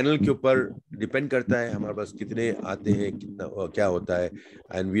 Final के ऊपर depend करता है हमारे पास कितने आते हैं, कितना क्या होता है,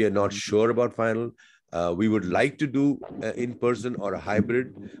 and we are not sure about final. We would like to do in person or a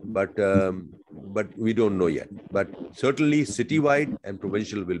hybrid, but we don't know yet. But certainly citywide and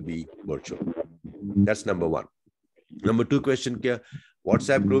provincial will be virtual. That's number one. Number two question क्या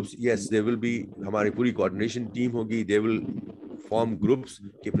WhatsApp groups? Yes, there will be. हमारी पूरी coordination team होगी. They will form groups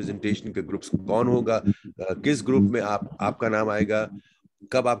के presentation के groups कौन होगा, किस group में आपका नाम आएगा,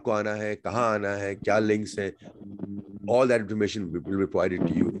 कब आपको आना है, कहाँ आना है, क्या links हैं. All that information will be provided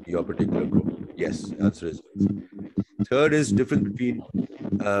to you in your particular group. Yes, answer is yes. Third is difference between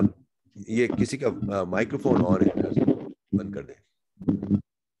ये किसी का microphone on है, बंद कर दें.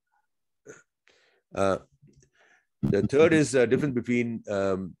 The third is difference between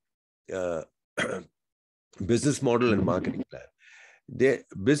business model and marketing plan. The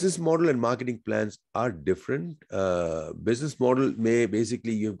business model and marketing plans are different. Business model may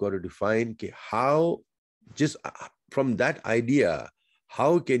basically you've got to define how, just from that idea,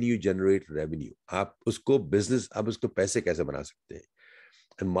 how can you generate revenue? आप उसको business, आप उसको पैसे कैसे बना सकते हैं?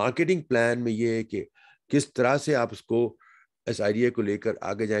 And marketing plan में ये है कि किस तरह से आप उसको इस आइडिया को लेकर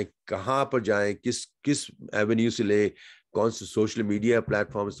आगे जाएं, कहाँ पर जाएं, किस एवेन्यू से ले, कौन से सोशल मीडिया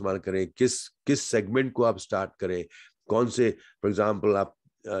प्लेटफॉर्म इस्तेमाल करें, किस सेगमेंट को आप स्टार्ट करें, कौन से, फॉर एग्जांपल आप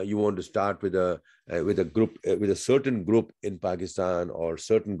you want to start with a group, with a certain group in Pakistan or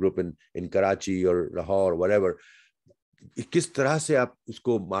certain group in Karachi or Lahore or whatever, किस तरह से आप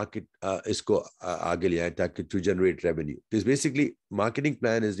इसको मार्केट इसको आगे ले आए ताकि to generate revenue. Because basically marketing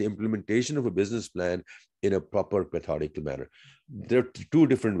plan is the implementation of a business plan in a proper methodical manner. There are two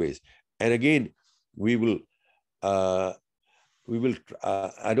different ways, and again we will I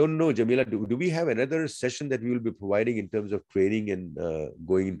don't know, Jamila, do we have another session that we will be providing in terms of training and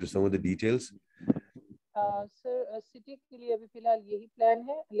going into some of the details? Sir city के लिए अभी फिलहाल यही plan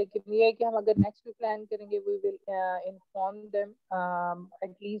है, लेकिन ये है कि हम अगर नेक्स्ट भी प्लान करेंगे we will inform them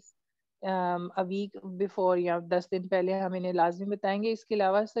at least a week before या 10 दिन पहले हम इन्हें लाजमी बताएंगे. इसके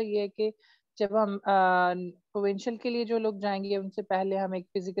अलावा सर ये है कि जब हम प्रोविंशियल के लिए जो लोग जाएंगे उनसे पहले हम एक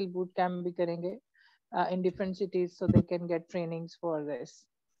फिजिकल बूट कैंप भी करेंगे in different cities so they can get trainings for this.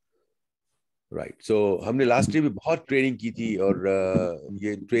 Right. So हमने लास्ट ईयर भी बहुत ट्रेनिंग की थी, और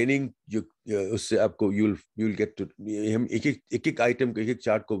ये ट्रेनिंग जो उससे आपको you'll get to, हम एक आइटम को, एक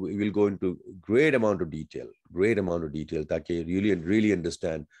चार्ट को we'll go into great amount of detail ताकि really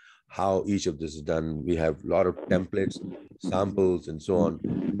understand how each of this is done. We have a lot of templates, samples, and so on.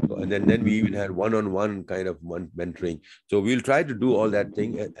 And then we even had one-on-one kind of mentoring. So we'll try to do all that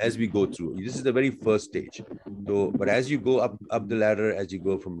thing as we go through. This is the very first stage. So, but as you go up the ladder, as you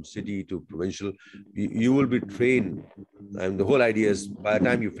go from city to provincial, you will be trained. And the whole idea is by the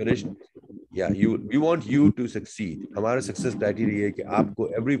time you finish, we want you to succeed. Our success criteria is that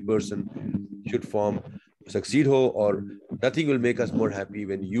every person should succeed or nothing will make us more happy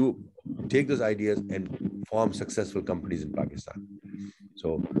when you take those ideas and form successful companies in Pakistan.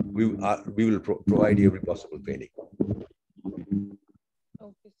 So we will provide you every possible training.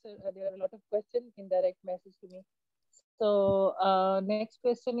 Okay, sir. There are a lot of questions in direct message to me. So next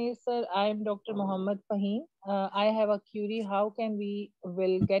question is, sir, I am Dr. Mohammed Fahim. I have a query. How can we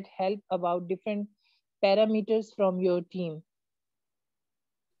will get help about different parameters from your team?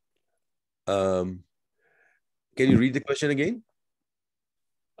 Can you read the question again?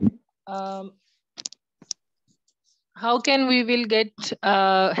 How can we will get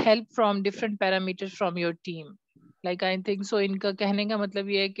help from different parameters from your team? Like I think so. इनका कहने का मतलब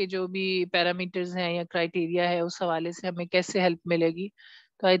ये है कि जो भी parameters हैं या क्राइटेरिया है उस हवाले से हमें कैसे हेल्प मिलेगी.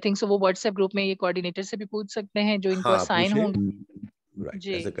 तो आई थिंक सो वो व्हाट्सएप ग्रुप में ये कोऑर्डिनेटर से भी पूछ सकते हैं जो इनको असाइन होंगे.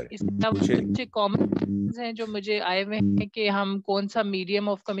 जी, इसका कॉमन हैं जो मुझे आए हुए हैं कि हम कौन सा मीडियम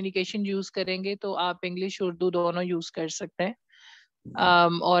ऑफ कम्युनिकेशन यूज करेंगे. तो आप इंग्लिश उर्दू दोनों यूज कर सकते हैं.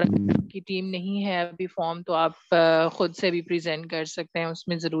 और की टीम नहीं है अभी फॉर्म तो आप खुद से भी प्रेजेंट कर सकते हैं.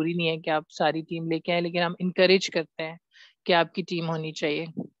 उसमें जरूरी नहीं है कि आप सारी टीम लेके आए, लेकिन हम इनकरेज करते हैं कि आपकी टीम होनी चाहिए.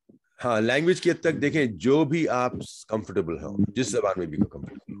 हाँ, लैंग्वेज की हद तक देखें, जो भी आप कंफर्टेबल हो, जिस जबान में भी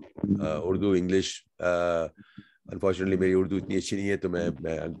कंफर्टेबल हो, उर्दू, इंग्लिश. अनफॉर्चुनेटली मेरी उर्दू इतनी अच्छी नहीं है तो मैं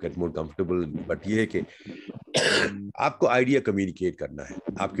गेट मोर कंफर्टेबल. बट ये है कि आपको आइडिया कम्युनिकेट करना है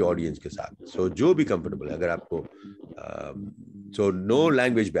आपके ऑडियंस के साथ. सो जो भी कंफर्टेबल है, अगर आपको so no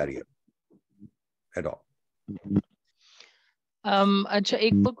language barrier at all. अच्छा,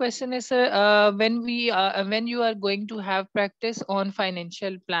 एक और क्वेश्चन है sir. when you are going to have practice on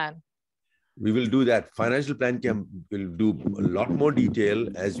financial plan? We will do that. Financial plan will do a lot more detail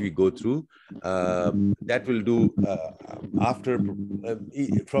as we go through. That will do after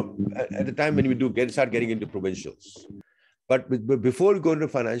from at the time when we start getting into provincials. But before we go into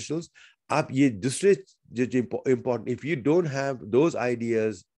financials, आप ये दूसरे जो important, if you don't have those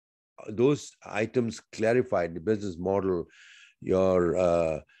ideas those items clarified, the business model, your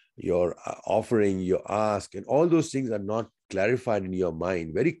offering, your ask, and all those things are not clarified in your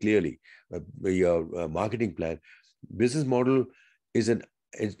mind very clearly, your marketing plan, business model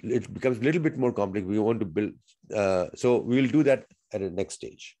it becomes a little bit more complex. We want to build, so we will do that at the next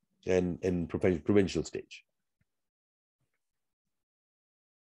stage and in provincial stage.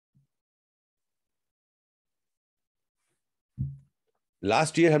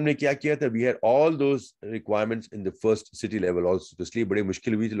 Last year हमने क्या किया था? We had all those requirements in the first city level also. तो इसलिए बड़ी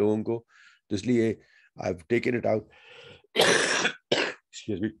मुश्किल हुई थी लोगों को. तो इसलिए I've taken it out.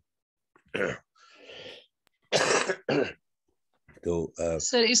 Excuse me. तो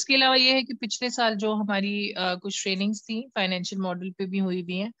सर इसके अलावा ये है कि पिछले साल जो हमारी कुछ ट्रेनिंग्स थी फाइनेंशियल मॉडल पे भी हुई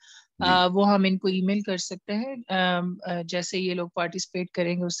भी हैं, वो हम इनको ईमेल कर सकते हैं जैसे ये लोग पार्टिसिपेट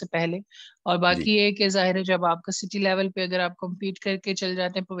करेंगे उससे पहले. और बाकी ये कि जाहिर है जब आपका सिटी लेवल पे अगर आप कम्पीट करके चल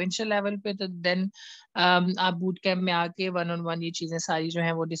जाते हैं प्रोविंशियल लेवल पे, तो देन आप बूट कैंप में आके 1-on-1 ये चीजें सारी जो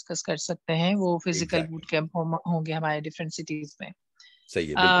है वो डिस्कस कर सकते हैं. वो फिजिकल बूट कैंप होंगे हमारे डिफरेंट सिटीज में. सही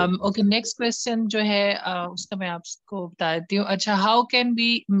है, बिल्कुल. ओके, नेक्स्ट क्वेश्चन जो है उसका मैं आपको बता देती हूँ. अच्छा, how can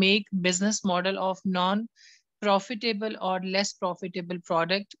we make business model of non profitable or less profitable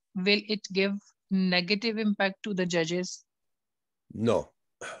product? Will it give negative impact to the judges? No,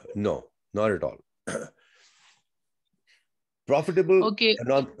 not at all. Profitable, okay,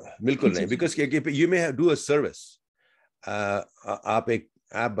 not बिल्कुल नहीं, because you may do a service. आप एक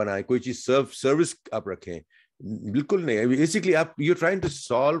app बनाए, कोई चीज service आप रखें, बिल्कुल नहीं. बेसिकली आप you trying to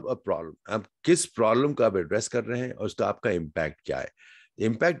solve a problem. आप किस प्रॉब्लम को आप एड्रेस कर रहे हैं और उसका आपका इम्पैक्ट क्या है.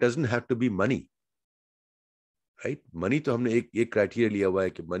 Impact doesn't have to be money, right? Money तो हमने एक क्राइटेरिया लिया हुआ है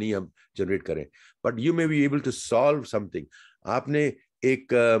कि मनी हम जनरेट करें, but you may be able to solve something. आपने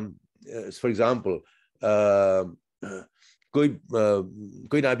एक फॉर एग्जांपल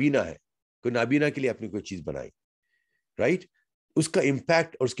कोई नाबीना है, कोई नाबीना के लिए आपने कोई चीज बनाई, राइट? उसका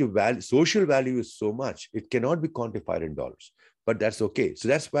इम्पैक्ट और उसकी value, social value is so much, it can not be quantified in dollars, but that's okay. So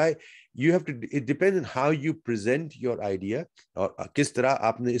that's why you have to, it depends on how you present your idea और किस तरह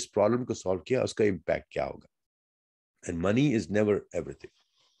आपने इस problem को solve किया, उसका impact क्या होगा. And money is never everything.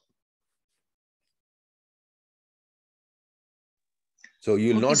 So you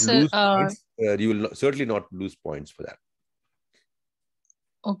will not lose points. You will certainly not lose points for that.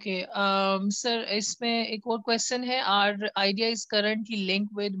 Okay, sir, इसमें एक और क्वेश्चन है. Our idea is currently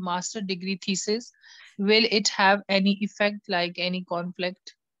linked with master degree thesis. Will it have any effect, like any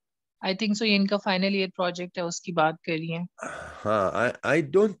conflict? I think so. ये इनका final year project है, उसकी बात कर रही हैं. I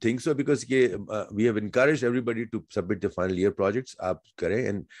don't think so, because we have encouraged everybody to submit the final year projects. आप करें,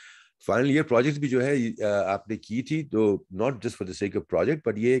 and final year projects भी जो है आपने की थी, तो not just for the sake of project,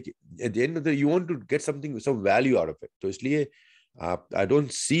 but ये at the end of the you want to get something, some value out of it. तो इसलिए I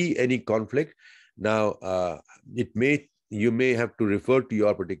don't see any conflict. Now you may have to refer to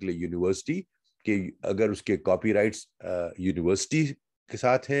your particular university कि अगर उसके copyrights university के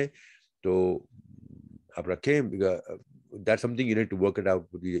साथ हैं तो आप रखें. That's something you need to work it out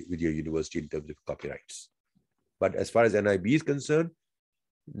with your university in terms of copyrights. But as far as NIB is concerned,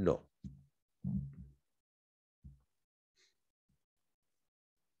 no.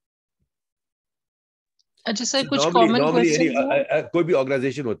 अच्छा सर, So कुछ common questions हैं. कोई भी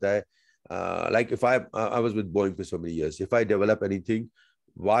organization होता है, like if I was with Boeing for so many years, if I develop anything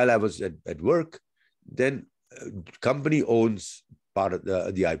while I was at work, then company owns part of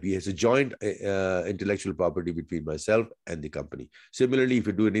the IP. It's a joint intellectual property between myself and the company. Similarly, if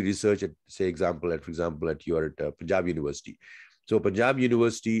you do any research at, for example, at your Punjab University. So Punjab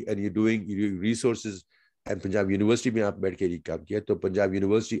University, and you're doing resources, and Punjab University में आप बैठ के ये काम किया, तो Punjab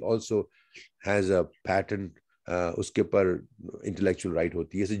University also has a patent, उसके पर intellectual right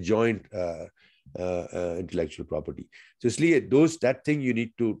होती है. It's a joint intellectual property. So इसलिए that thing you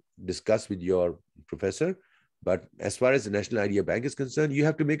need to discuss with your professor. But as far as the National Idea Bank is concerned, you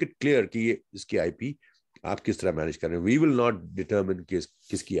have to make it clear कि ये इसकी IP आप किस तरह manage कर रहे हैं. We will not determine कि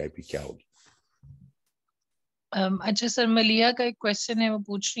किसकी IP क्या होगी. अच्छा सर, मलिया का एक क्वेश्चन है, वो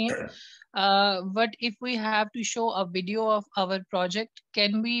पूछ रही हैं, but if we have to show a video of our project,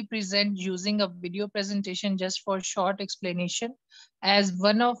 can we present using a video presentation just for short explanation? As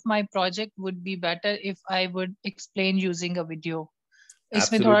one of my project would be better if I would explain using a video.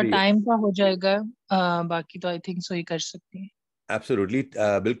 इसमें थोड़ा time का हो जाएगा, बाकी तो I think so ही कर सकते हैं. Absolutely,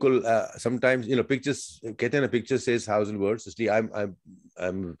 बिल्कुल. Sometimes pictures, कहते हैं ना, picture says 1,000 words. इसलिए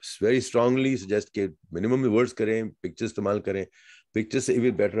I'm very strongly suggest कि minimum words करें, pictures इस्तेमाल करें. Pictures से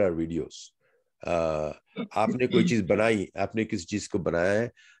even better are videos. आपने कोई चीज बनाई, आपने किसी चीज को बनाया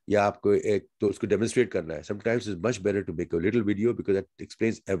है या आपको एक तो उसको डेमोन्स्ट्रेट करना है, sometimes it's much better to make a little video because that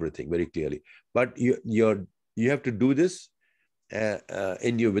explains everything very clearly, but you have to do this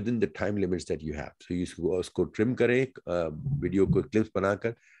in your within the time limits that you have. So उसको trim करें, video को clips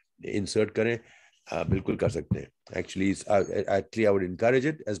बनाकर insert करें, बिल्कुल कर सकते हैं. Actually I would encourage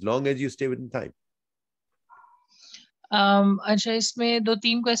it as long as you stay within time. अच्छा, इसमें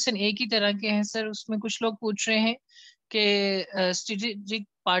 2-3 क्वेश्चन एक ही तरह के हैं सर. उसमें कुछ लोग पूछ रहे हैं कि स्ट्रेटेजिक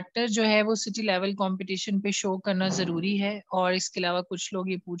पार्टनर जो है वो सिटी लेवल कंपटीशन पे शो करना जरूरी है, और इसके अलावा कुछ लोग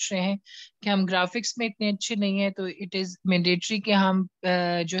ये पूछ रहे हैं कि हम ग्राफिक्स में इतने अच्छे नहीं है तो इट इज मैंडेटरी कि हम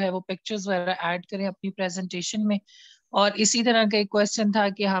जो है वो पिक्चर्स वगैरह ऐड करें अपनी प्रेजेंटेशन में. और इसी तरह का एक क्वेश्चन था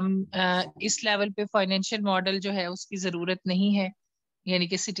कि हम इस लेवल पे फाइनेंशियल मॉडल जो है उसकी जरूरत नहीं है, यानी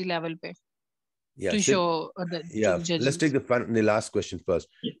कि सिटी लेवल पे Yeah, to show to the let's take judges. the last question first.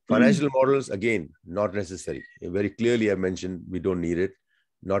 Financial models, again, not necessary. Very clearly I mentioned we don't need it,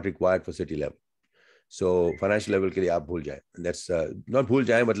 not required for city level. So financial level के लिए आप भूल जाएं. That's not भूल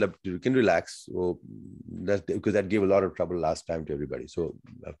जाएं, मतलब you can relax. So that's because that gave a lot of trouble last time to everybody. So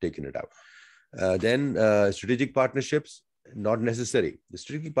I've taken it out. Then strategic partnerships, not necessary. The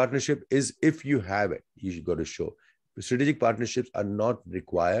strategic partnership is if you have it, you should go to show. Strategic partnerships are not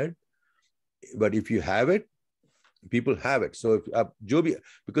required, but if you have it, people have it. So if जो भी,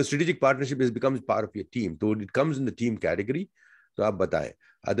 because strategic partnership becomes part of your team, so it comes in the team category. So आप बताएं.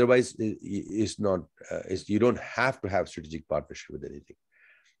 Otherwise, it's not. You don't have to have strategic partnership with anything.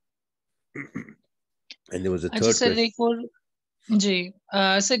 And there was a अच्छा third sir, question. एक और जी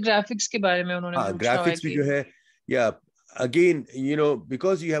sir, graphics के बारे में उन्होंने पूछा हुआ है ग्राफिक्स भी कि जो है, yeah, again,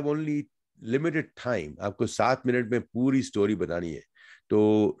 because you have only limited time, आपको 7 मिनट में पूरी स्टोरी बनानी है,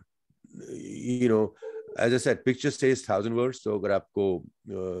 तो as I said, picture says 1,000 words. तो अगर आपको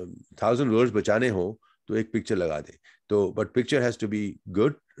 1,000 words बचाने हो तो एक पिक्चर लगा दे. तो but picture has to be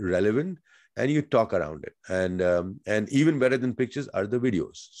good, relevant, and you talk around it. And even better than pictures are the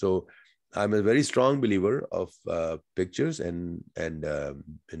videos. So I'm a very strong believer of pictures and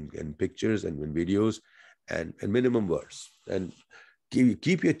pictures and videos and minimum words. And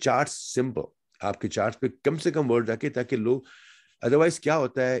keep your charts simple. आपके charts पे कम से कम words रखें ताकि लोग, otherwise क्या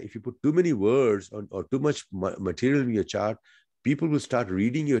होता है, if you put too many words or too much material in your chart, people will start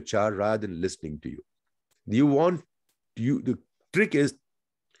reading your chart rather than listening to you. The trick is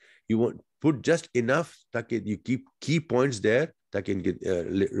you want put just enough ताकि you keep key points there, ताकि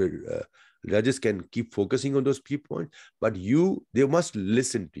judges can keep focusing on those key points, but they must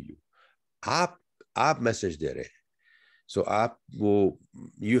listen to you. आप message दे रहे हैं, so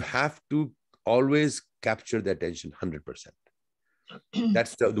you have to always capture the attention 100%.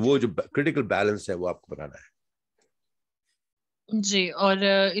 That's वो जो critical balance है वो आपको बनाना है. जी. और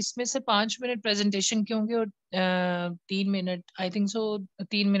इसमें से 5 मिनट प्रेजेंटेशन के होंगे और 3 minute, I think so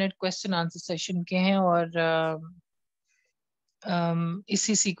 3 minute question answer session के हैं, और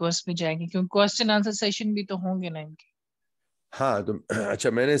इसी सीक्वेंस में जाएंगे क्योंकि क्वेश्चन आंसर सेशन भी तो होंगे ना इनके. हाँ, तो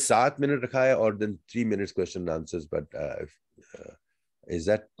अच्छा, मैंने 7 मिनट रखा है और then 3 minutes question and answers, but is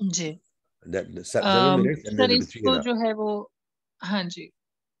that ji 7 minutes and then sir, it'll be 3 इसको and a half. जो है वो, हाँ जी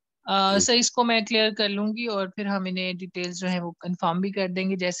सर, इसको मैं क्लियर कर लूंगी और फिर हम इन्हें डिटेल्स जो है वो कंफर्म भी कर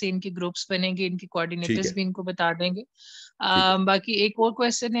देंगे. जैसे इनके ग्रुप्स बनेंगे, इनके ठीक कोऑर्डिनेटर्स है, भी इनको बता देंगे. ठीक है. बाकी एक और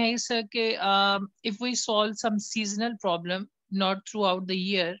क्वेश्चन है सर के, if we solve some seasonal problem not through out the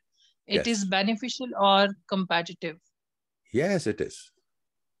year, it is Yes, beneficial और competitive. yes it is,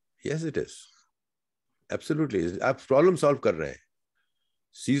 yes it is, absolutely. आप प्रॉब्लम सॉल्व कर रहे हैं,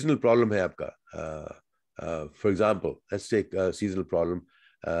 सीजनल प्रॉब्लम है आपका. For example, let's take a seasonal problem.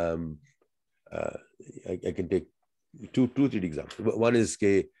 I can take two, three examples. One is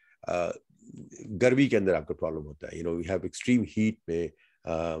के गर्मी के अंदर आपका प्रॉब्लम होता है. We have extreme heat में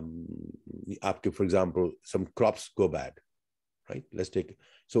आपके, for example, some crops go bad, right? Let's take,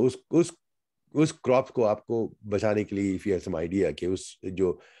 so उस क्रॉप को आपको बचाने के लिए, if you have some idea कि उस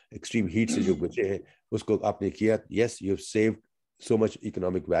जो extreme heat से जो बचे हैं उसको आपने किया, yes, you have saved so much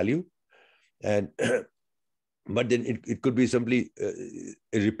economic value, and but then it could be simply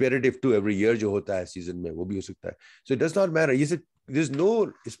repetitive to every year जो होता है सीजन में, वो भी हो सकता है. So it does not matter. There's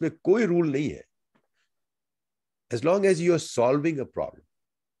no, इसमें कोई रूल नहीं है, as long as you are solving a problem.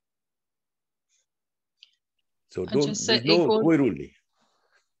 So there's no कोई रूल नहीं.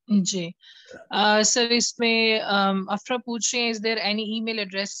 जी सर, इसमें अफरा पूछ रहे हैं, is there any email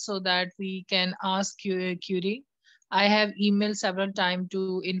address so that we can ask Curie. I have emailed several times to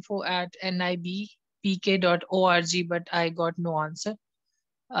info@nibpk.org, but I got no answer.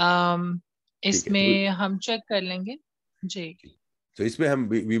 ठीक है, तो इसमें हम चेक कर लेंगे. जी So इसमें हम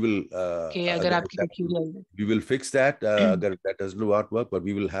we will कि अगर आपकी कोई Curie I we will fix that. अगर that does not work, but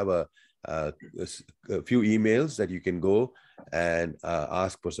we will have a few emails that you can go and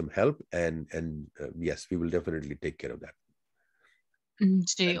ask for some help, and yes, we will definitely take care of that.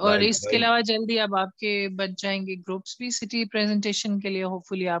 जी, और इसके अलावा जल्दी अब आपके बन जाएंगे groups भी सिटी प्रेजेंटेशन के लिए,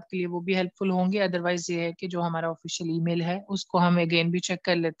 होपफुली आपके लिए वो भी हेल्पफुल होंगे। अदरवाइज ये है कि जो हमारा ऑफिशियल ईमेल है उसको हम अगेन भी चेक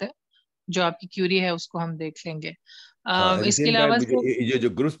कर लेते हैं, जो आपकी क्यूरी है उसको हम देख लेंगे। At the इसके same अलावा time, ये जो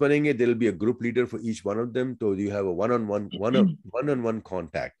ग्रुप्स बनेंगे, there will be a group leader for each one of them. So you have a one-on-one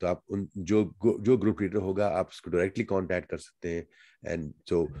contact. तो आप उन जो group leader होगा, आप उसको directly contact कर सकते हैं. And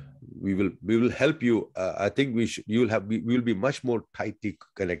so we will help you. I think we will be much more tightly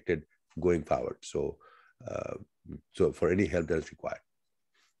connected going forward. So for any help that is required.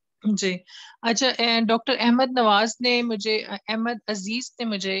 जी, अच्छा, डॉक्टर अहमद नवाज ने मुझे, अहमद अजीज ने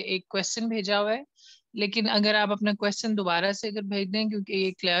मुझे एक क्वेश्चन भेजा हुआ है, लेकिन अगर आप अपना क्वेश्चन दोबारा से अगर भेज दें, क्योंकि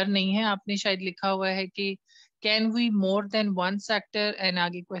ये क्लियर नहीं है। आपने शायद लिखा हुआ है कि can we more than one sector, and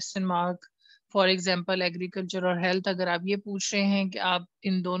आगे question mark, for example agriculture और हेल्थ। अगर आप ये पूछ रहे हैं कि आप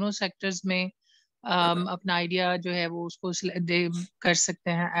इन दोनों सेक्टर्स में अपना आइडिया जो है वो उसको कर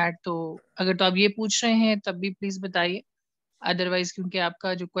सकते हैं ऐड, तो अगर तो आप ये पूछ रहे हैं तब भी प्लीज बताइए, अदरवाइज क्योंकि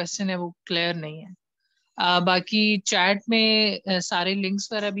आपका जो क्वेश्चन है वो क्लियर नहीं है। बाकी चैट में सारे लिंक्स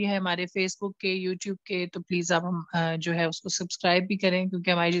वगैरह भी है हमारे फेसबुक के, यूट्यूब के, तो प्लीज आप हम जो है उसको सब्सक्राइब भी करें,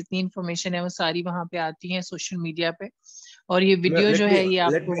 क्योंकि हमारी जितनी इन्फॉर्मेशन है वो सारी वहां पे आती है सोशल मीडिया पे, और ये वीडियो जो है ये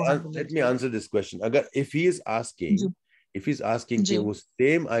आपको वहां पे let me answer this question. अगर if he is asking कि वो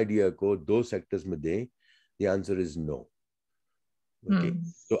same idea को दो sectors में दें, the answer is no. Okay.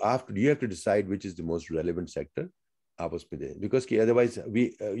 So after you have to decide which is the most relevant sector, आपस में दें, because otherwise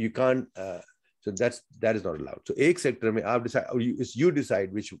you can't. So that is not allowed. So एक sector में आप decide, you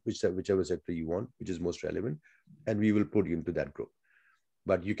decide whichever sector you want, which is most relevant, and we will put you into that group.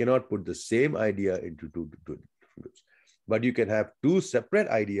 But you cannot put the same idea into two different groups. But you can have two separate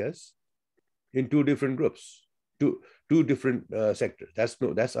ideas in two different groups, two different sectors.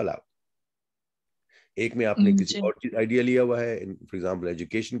 That's allowed. एक में आपने किसी और चीज idea लिया हुआ है, for example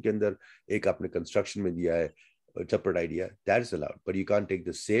education के अंदर, एक आपने कंस्ट्रक्शन में दिया है separate idea, that is allowed, but you can't take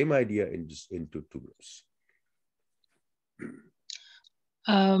the same idea into two groups.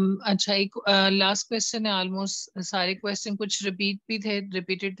 अच्छा, एक लास्ट क्वेश्चन है, ऑलमोस्ट सारे क्वेश्चन कुछ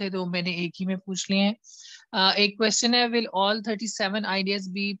रिपीटेड थे तो मैंने एक ही में पूछ लिए हैं। एक क्वेश्चन है, will all 37 ideas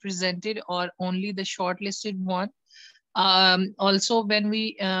be presented और only the shortlisted one? Also,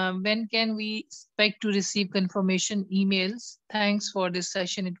 when can we expect to receive confirmation emails? Thanks for this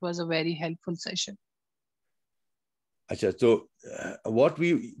session. It was a very helpful session. अच्छा, so what we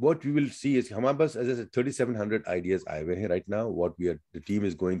will see is हमारे पास, as I said, 3,700 ideas आए हुए हैं right now. What the team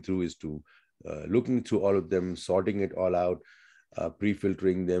is going through is to looking through all of them, sorting it all out,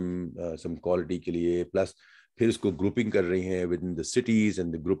 pre-filtering them, some quality के लिए, plus फिर उसको grouping कर रही हैं within the cities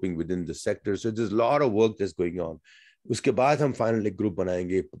and the grouping within the sectors. So there's a lot of work that's going on. उसके बाद हम फाइनल एक ग्रुप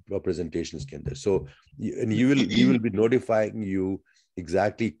बनाएंगे presentations के अंदर. So we will be notifying you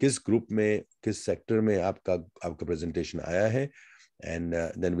exactly किस ग्रुप में, किस सेक्टर में आपका प्रेजेंटेशन आया है, and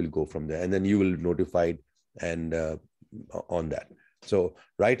then we'll go from there, and then you will be notified and on that. So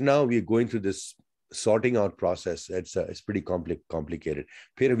right now we are going through this sorting out process. It's pretty complicated.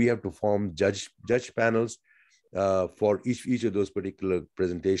 Here we have to form judge panels for each of those particular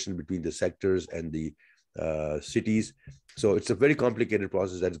presentations between the sectors and the cities. So it's a very complicated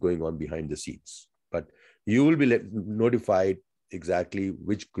process that's going on behind the scenes, but you will be notified exactly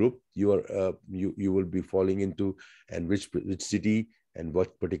which group you will be falling into, and which city and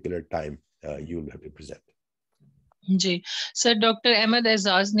what particular time you will have to present. Ji sir, doctor Ahmad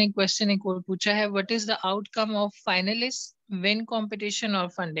Ejaz ने question एक और पूछा है, what is the outcome of finalist, win competition और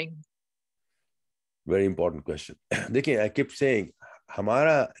funding? Very important question. देखिए, I keep saying,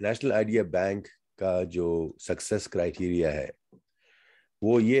 हमारा national idea bank का जो सक्सेस क्राइटेरिया है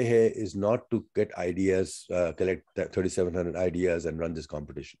वो ये है, is not to get ideas, collect 3,700 ideas and run this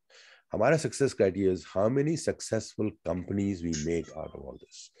competition. हमारा success criteria is how many successful companies we make out of all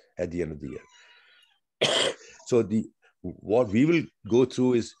this at the end of the year. So what we will go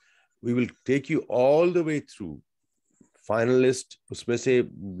through is, we will take you all the way through finalist, उसमें से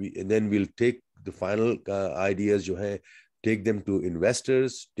and then we'll take the final ideas जो हैं, take them to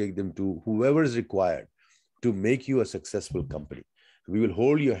investors, take them to whoever is required to make you a successful company. We will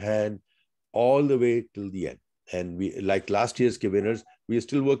hold your hand all the way till the end. And we, like last year's winners, we are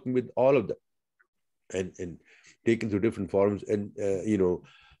still working with all of them and taken to different forums. And,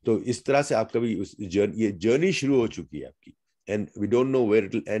 तो इस तरह से आपका भी ये journey शुरू हो चुकी है आपकी. And we don't know where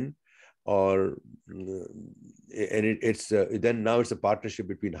it will end. or it's then now it's a partnership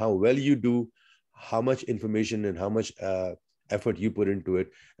between how well you do, how much information and how much effort you put into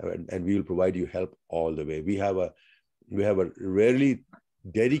it, and we will provide you help all the way. We have a rarely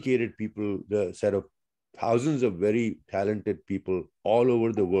dedicated people, the set of thousands of very talented people all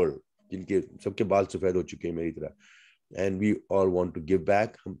over the world, जिनके सबके बाल सफेद हो चुके हैं मेरी तरह, and we all want to give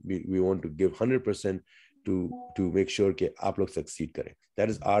back. We want to give 100% to make sure कि आप लोग succeed करें. That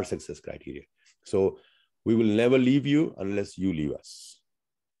is our success criteria. So we will never leave you unless you leave us.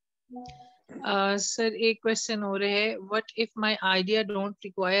 Sir, एक question हो रहा है. What if my idea don't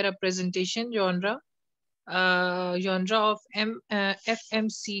require a presentation genre of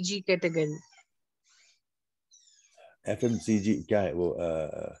FMCG category? FMCG क्या है वो?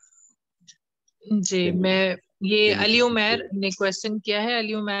 जी, मैं ये अली उमर ने क्वेश्चन किया है.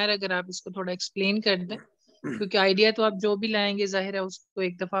 अली उमर, अगर आप इसको थोड़ा एक्सप्लेन कर दें, क्योंकि आइडिया तो आप जो भी लाएंगे जाहिर है उसको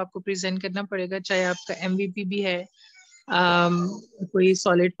एक दफा आपको प्रेजेंट करना पड़ेगा, चाहे आपका MVP भी है, कोई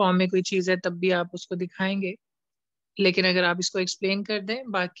सॉलिड फॉर्म में कोई चीज है तब भी आप उसको दिखाएंगे. लेकिन अगर आप इसको एक्सप्लेन कर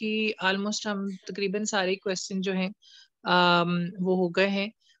दें, बाकी ऑलमोस्ट हम तकरीबन सारे क्वेश्चन जो हैं वो हो गए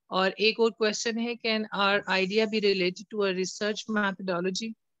हैं. और एक और क्वेश्चन है, can our idea be related to a research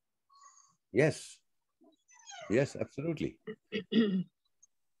methodology? Yes, absolutely.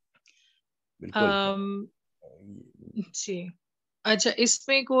 बिल्कुल. जी. अच्छा,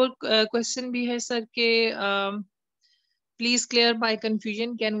 इसमें एक और क्वेश्चन भी है सर के, please clear my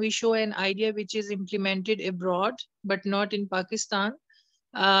confusion, can we show an idea which is implemented abroad but not in Pakistan?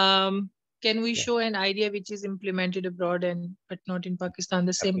 Can we show an idea which is implemented abroad but not in Pakistan?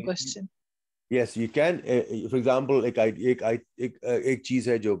 The same question. Yes, you can. For example, एक चीज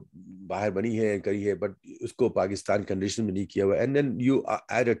है जो बाहर बनी है, करी है, but उसको पाकिस्तान कंडीशन में नहीं किया हुआ, and then you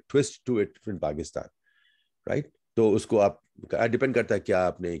add a twist to it in Pakistan, right? तो उसको आप डिपेंड करता है क्या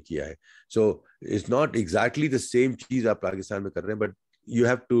आपने किया है. So it's not exactly the same चीज आप पाकिस्तान में कर रहे हैं, but you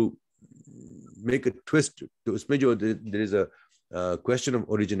have to make a twist. तो उसमें जो there is a question of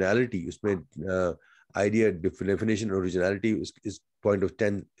originality, उसमें idea definition originality is point of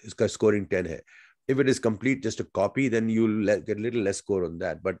 10, इसका scoring 10 है. If it is complete just a copy, then you'll get a little less score on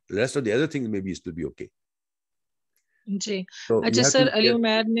that, but the rest of the other things maybe still be okay. Ji. So अच्छा sir, Ali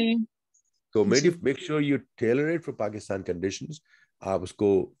Umar ने, so make sure you tailor it for Pakistan conditions. आप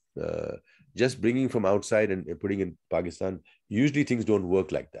उसको just bringing from outside and putting in Pakistan, usually things don't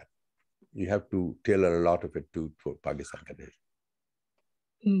work like that. You have to tailor a lot of it for Pakistan conditions.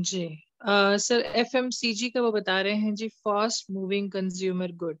 Ji. Sir, FMCG का वो बता रहे हैं जी, fast moving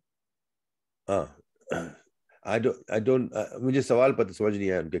consumer good. I don't मुझे सवाल पता समझ नहीं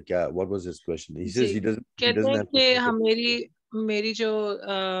आया उनका क्या. What was his question? He says he doesn't have कि मेरी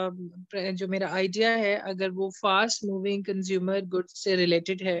जो मेरा आइडिया है, अगर वो फास्ट मूविंग कंज्यूमर गुड से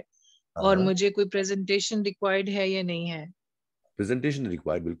रिलेटेड है और मुझे कोई प्रेजेंटेशन रिक्वायर्ड है या नहीं है. प्रेजेंटेशन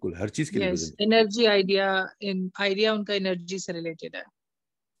रिक्वायर्ड, बिल्कुल हर चीज के लिए प्रेजेंटेशन. एनर्जी आइडिया उनका एनर्जी से रिलेटेड है.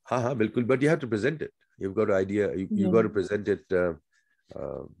 हाँ बिल्कुल, but you have to present it. You've got an idea, you've got to present it.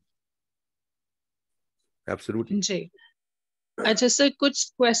 Absolutely. जी. अच्छा सर, कुछ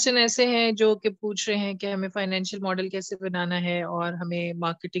क्वेश्चन ऐसे हैं जो कि पूछ रहे हैं कि हमें फाइनेंशियल मॉडल कैसे बनाना है और हमें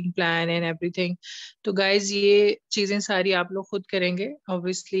मार्केटिंग प्लान एंड एवरीथिंग. तो गाइज, ये चीजें सारी आप लोग खुद करेंगे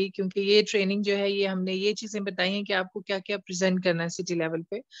ऑब्वियसली, क्योंकि ये ट्रेनिंग जो है ये हमने ये चीजें बताई हैं कि आपको क्या क्या प्रेजेंट करना है सिटी लेवल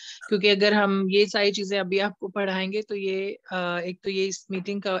पे. क्योंकि अगर हम ये सारी चीजें अभी आपको पढ़ाएंगे तो ये एक तो ये इस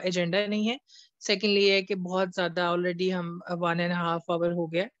मीटिंग का एजेंडा नहीं है. सेकेंडली ये है कि बहुत ज्यादा ऑलरेडी हम 1.5 आवर हो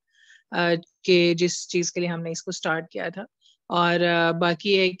गया कि जिस चीज के लिए हमने इसको स्टार्ट किया था. और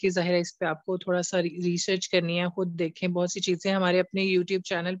बाकी है कि जाहिर है इस पे आपको थोड़ा सा रिसर्च करनी है, खुद देखें. बहुत सी चीजें हमारे अपने YouTube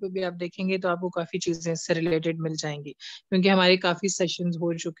चैनल पे भी आप देखेंगे तो आपको काफी चीजें इससे रिलेटेड मिल जाएंगी, क्योंकि हमारे काफी सेशंस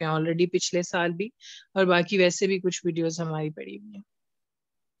हो चुके हैं ऑलरेडी पिछले साल भी, और बाकी वैसे भी कुछ वीडियोस हमारी पड़ी हुई हैं.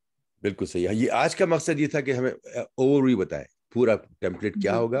 बिल्कुल सही है. ये आज का मकसद ये था कि हमें ओवरव्यू बताएं, पूरा टेम्पलेट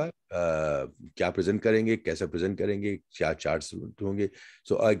क्या होगा, क्या प्रेजेंट करेंगे, कैसे प्रेजेंट करेंगे, क्या चार्ट्स होंगे.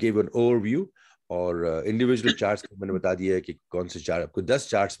 सो आई गिव एन ओवरव्यू, और इंडिविजुअल चार्ट्स मैंने बता दिया है कि कौन से चार्ट आपको 10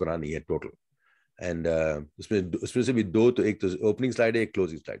 चार्ट्स बनानी है टोटल. एंड उसमें से भी 2 तो एक तो ओपनिंग स्लाइड है, एक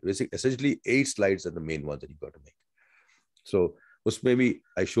closing slide. Basic essentially 8 slides are the main once that you got to make. सो उसमें भी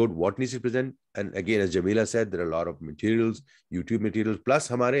I showed what needs to present, and again as Jamila said there are lot of materials, YouTube materials,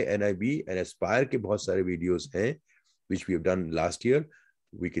 plus हमारे NIB and Aspire के बहुत सारे videos हैं which we have done last year.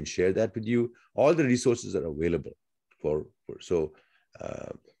 We can share that with you. All the resources are available for so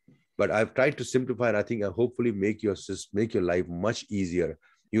but I've tried to simplify, and I think I hopefully make your life much easier.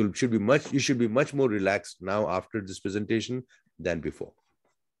 You should be much more relaxed now after this presentation than before.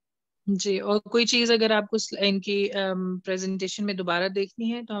 जी, और कोई चीज अगर आपको इनकी presentation में दोबारा देखनी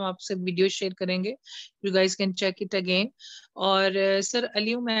है तो हम आपसे वीडियो शेयर करेंगे, you guys can check it again. और सर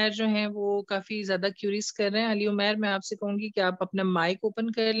अली उमैर जो हैं वो काफी ज्यादा क्यूरीज कर रहे हैं। अली उमैर, मैं आपसे कहूंगी कि आप अपना माइक ओपन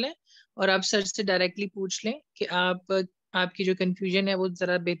कर लें और आप सर से डायरेक्टली पूछ लें कि आपकी जो कंफ्यूजन है वो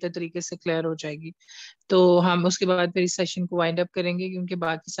जरा बेहतर तरीके से क्लियर हो जाएगी। तो हम उसके बाद फिर इस सेशन को वाइंड अप करेंगे क्योंकि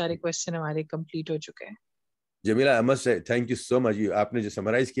बाकी सारे क्वेश्चन हमारे कंप्लीट हो चुके हैं। Jamila, I must say thank you so much. आपने जो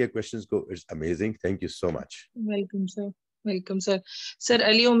समराइज किया क्वेश्चंस को, it's amazing. Thank you so much. Welcome sir. Welcome sir. Sir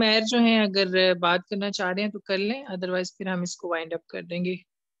Ali Umair जो हैं अगर बात करना चाह रहे हैं तो कर लें, अदरवाइज फिर हम इसको वाइंड अप कर देंगे।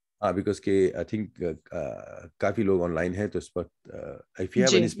 हाँ, बिकॉज के आई थिंक काफी लोग ऑनलाइन हैं, तो इस पर if you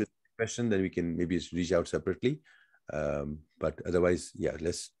have ji any specific question then we can may be reach out separately, but otherwise या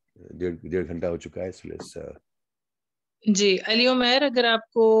लेट्स, डेढ़ घंटा हो चुका है, सो लेट्स जी। अली उमैर, अगर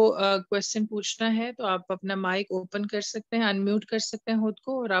आपको क्वेश्चन पूछना है तो आप अपना माइक ओपन कर सकते हैं, अनम्यूट कर सकते हैं खुद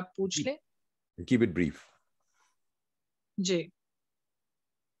को और आप पूछ लें। Keep it brief. जी।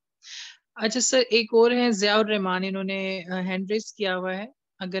 अच्छा सर, एक और है जियाउर रहमान, इन्होंने हैंड रेज किया हुआ है,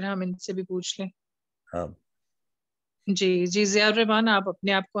 अगर हम इनसे भी पूछ लें। हाँ, जी जी, जियाउर रहमान, आप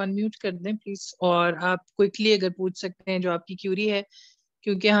अपने आप को अनम्यूट कर दें प्लीज, और आप क्विकली अगर पूछ सकते हैं जो आपकी क्यूरी है,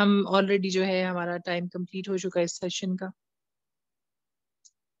 क्योंकि हम ऑलरेडी जो है हमारा टाइम कंप्लीट हो चुका है इस सेशन का।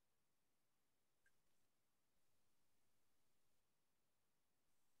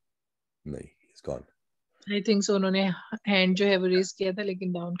 नहीं, it's gone. I think so उन्होंने हैंड जो है वो रेज किया था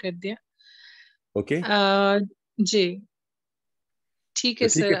लेकिन डाउन कर दिया। ओके, जी। ठीक तो है ठीक है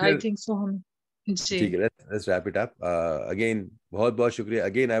सर, आई फिर। थिंक सो हम। जी ठीक है, let's wrap it up. Again, बहुत बहुत शुक्रिया।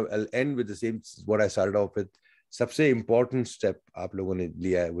 Again, I'll end with the same what I started off with. सबसे important step आप लोगों ने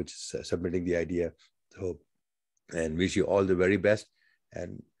लिया है, which is submitting the idea. So, and wish you all the very best.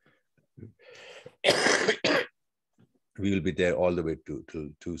 And we will be there all the way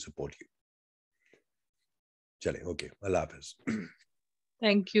to support you. चलें, okay. Allah Hafiz.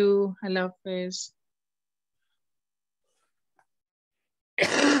 Thank you, Allah Hafiz.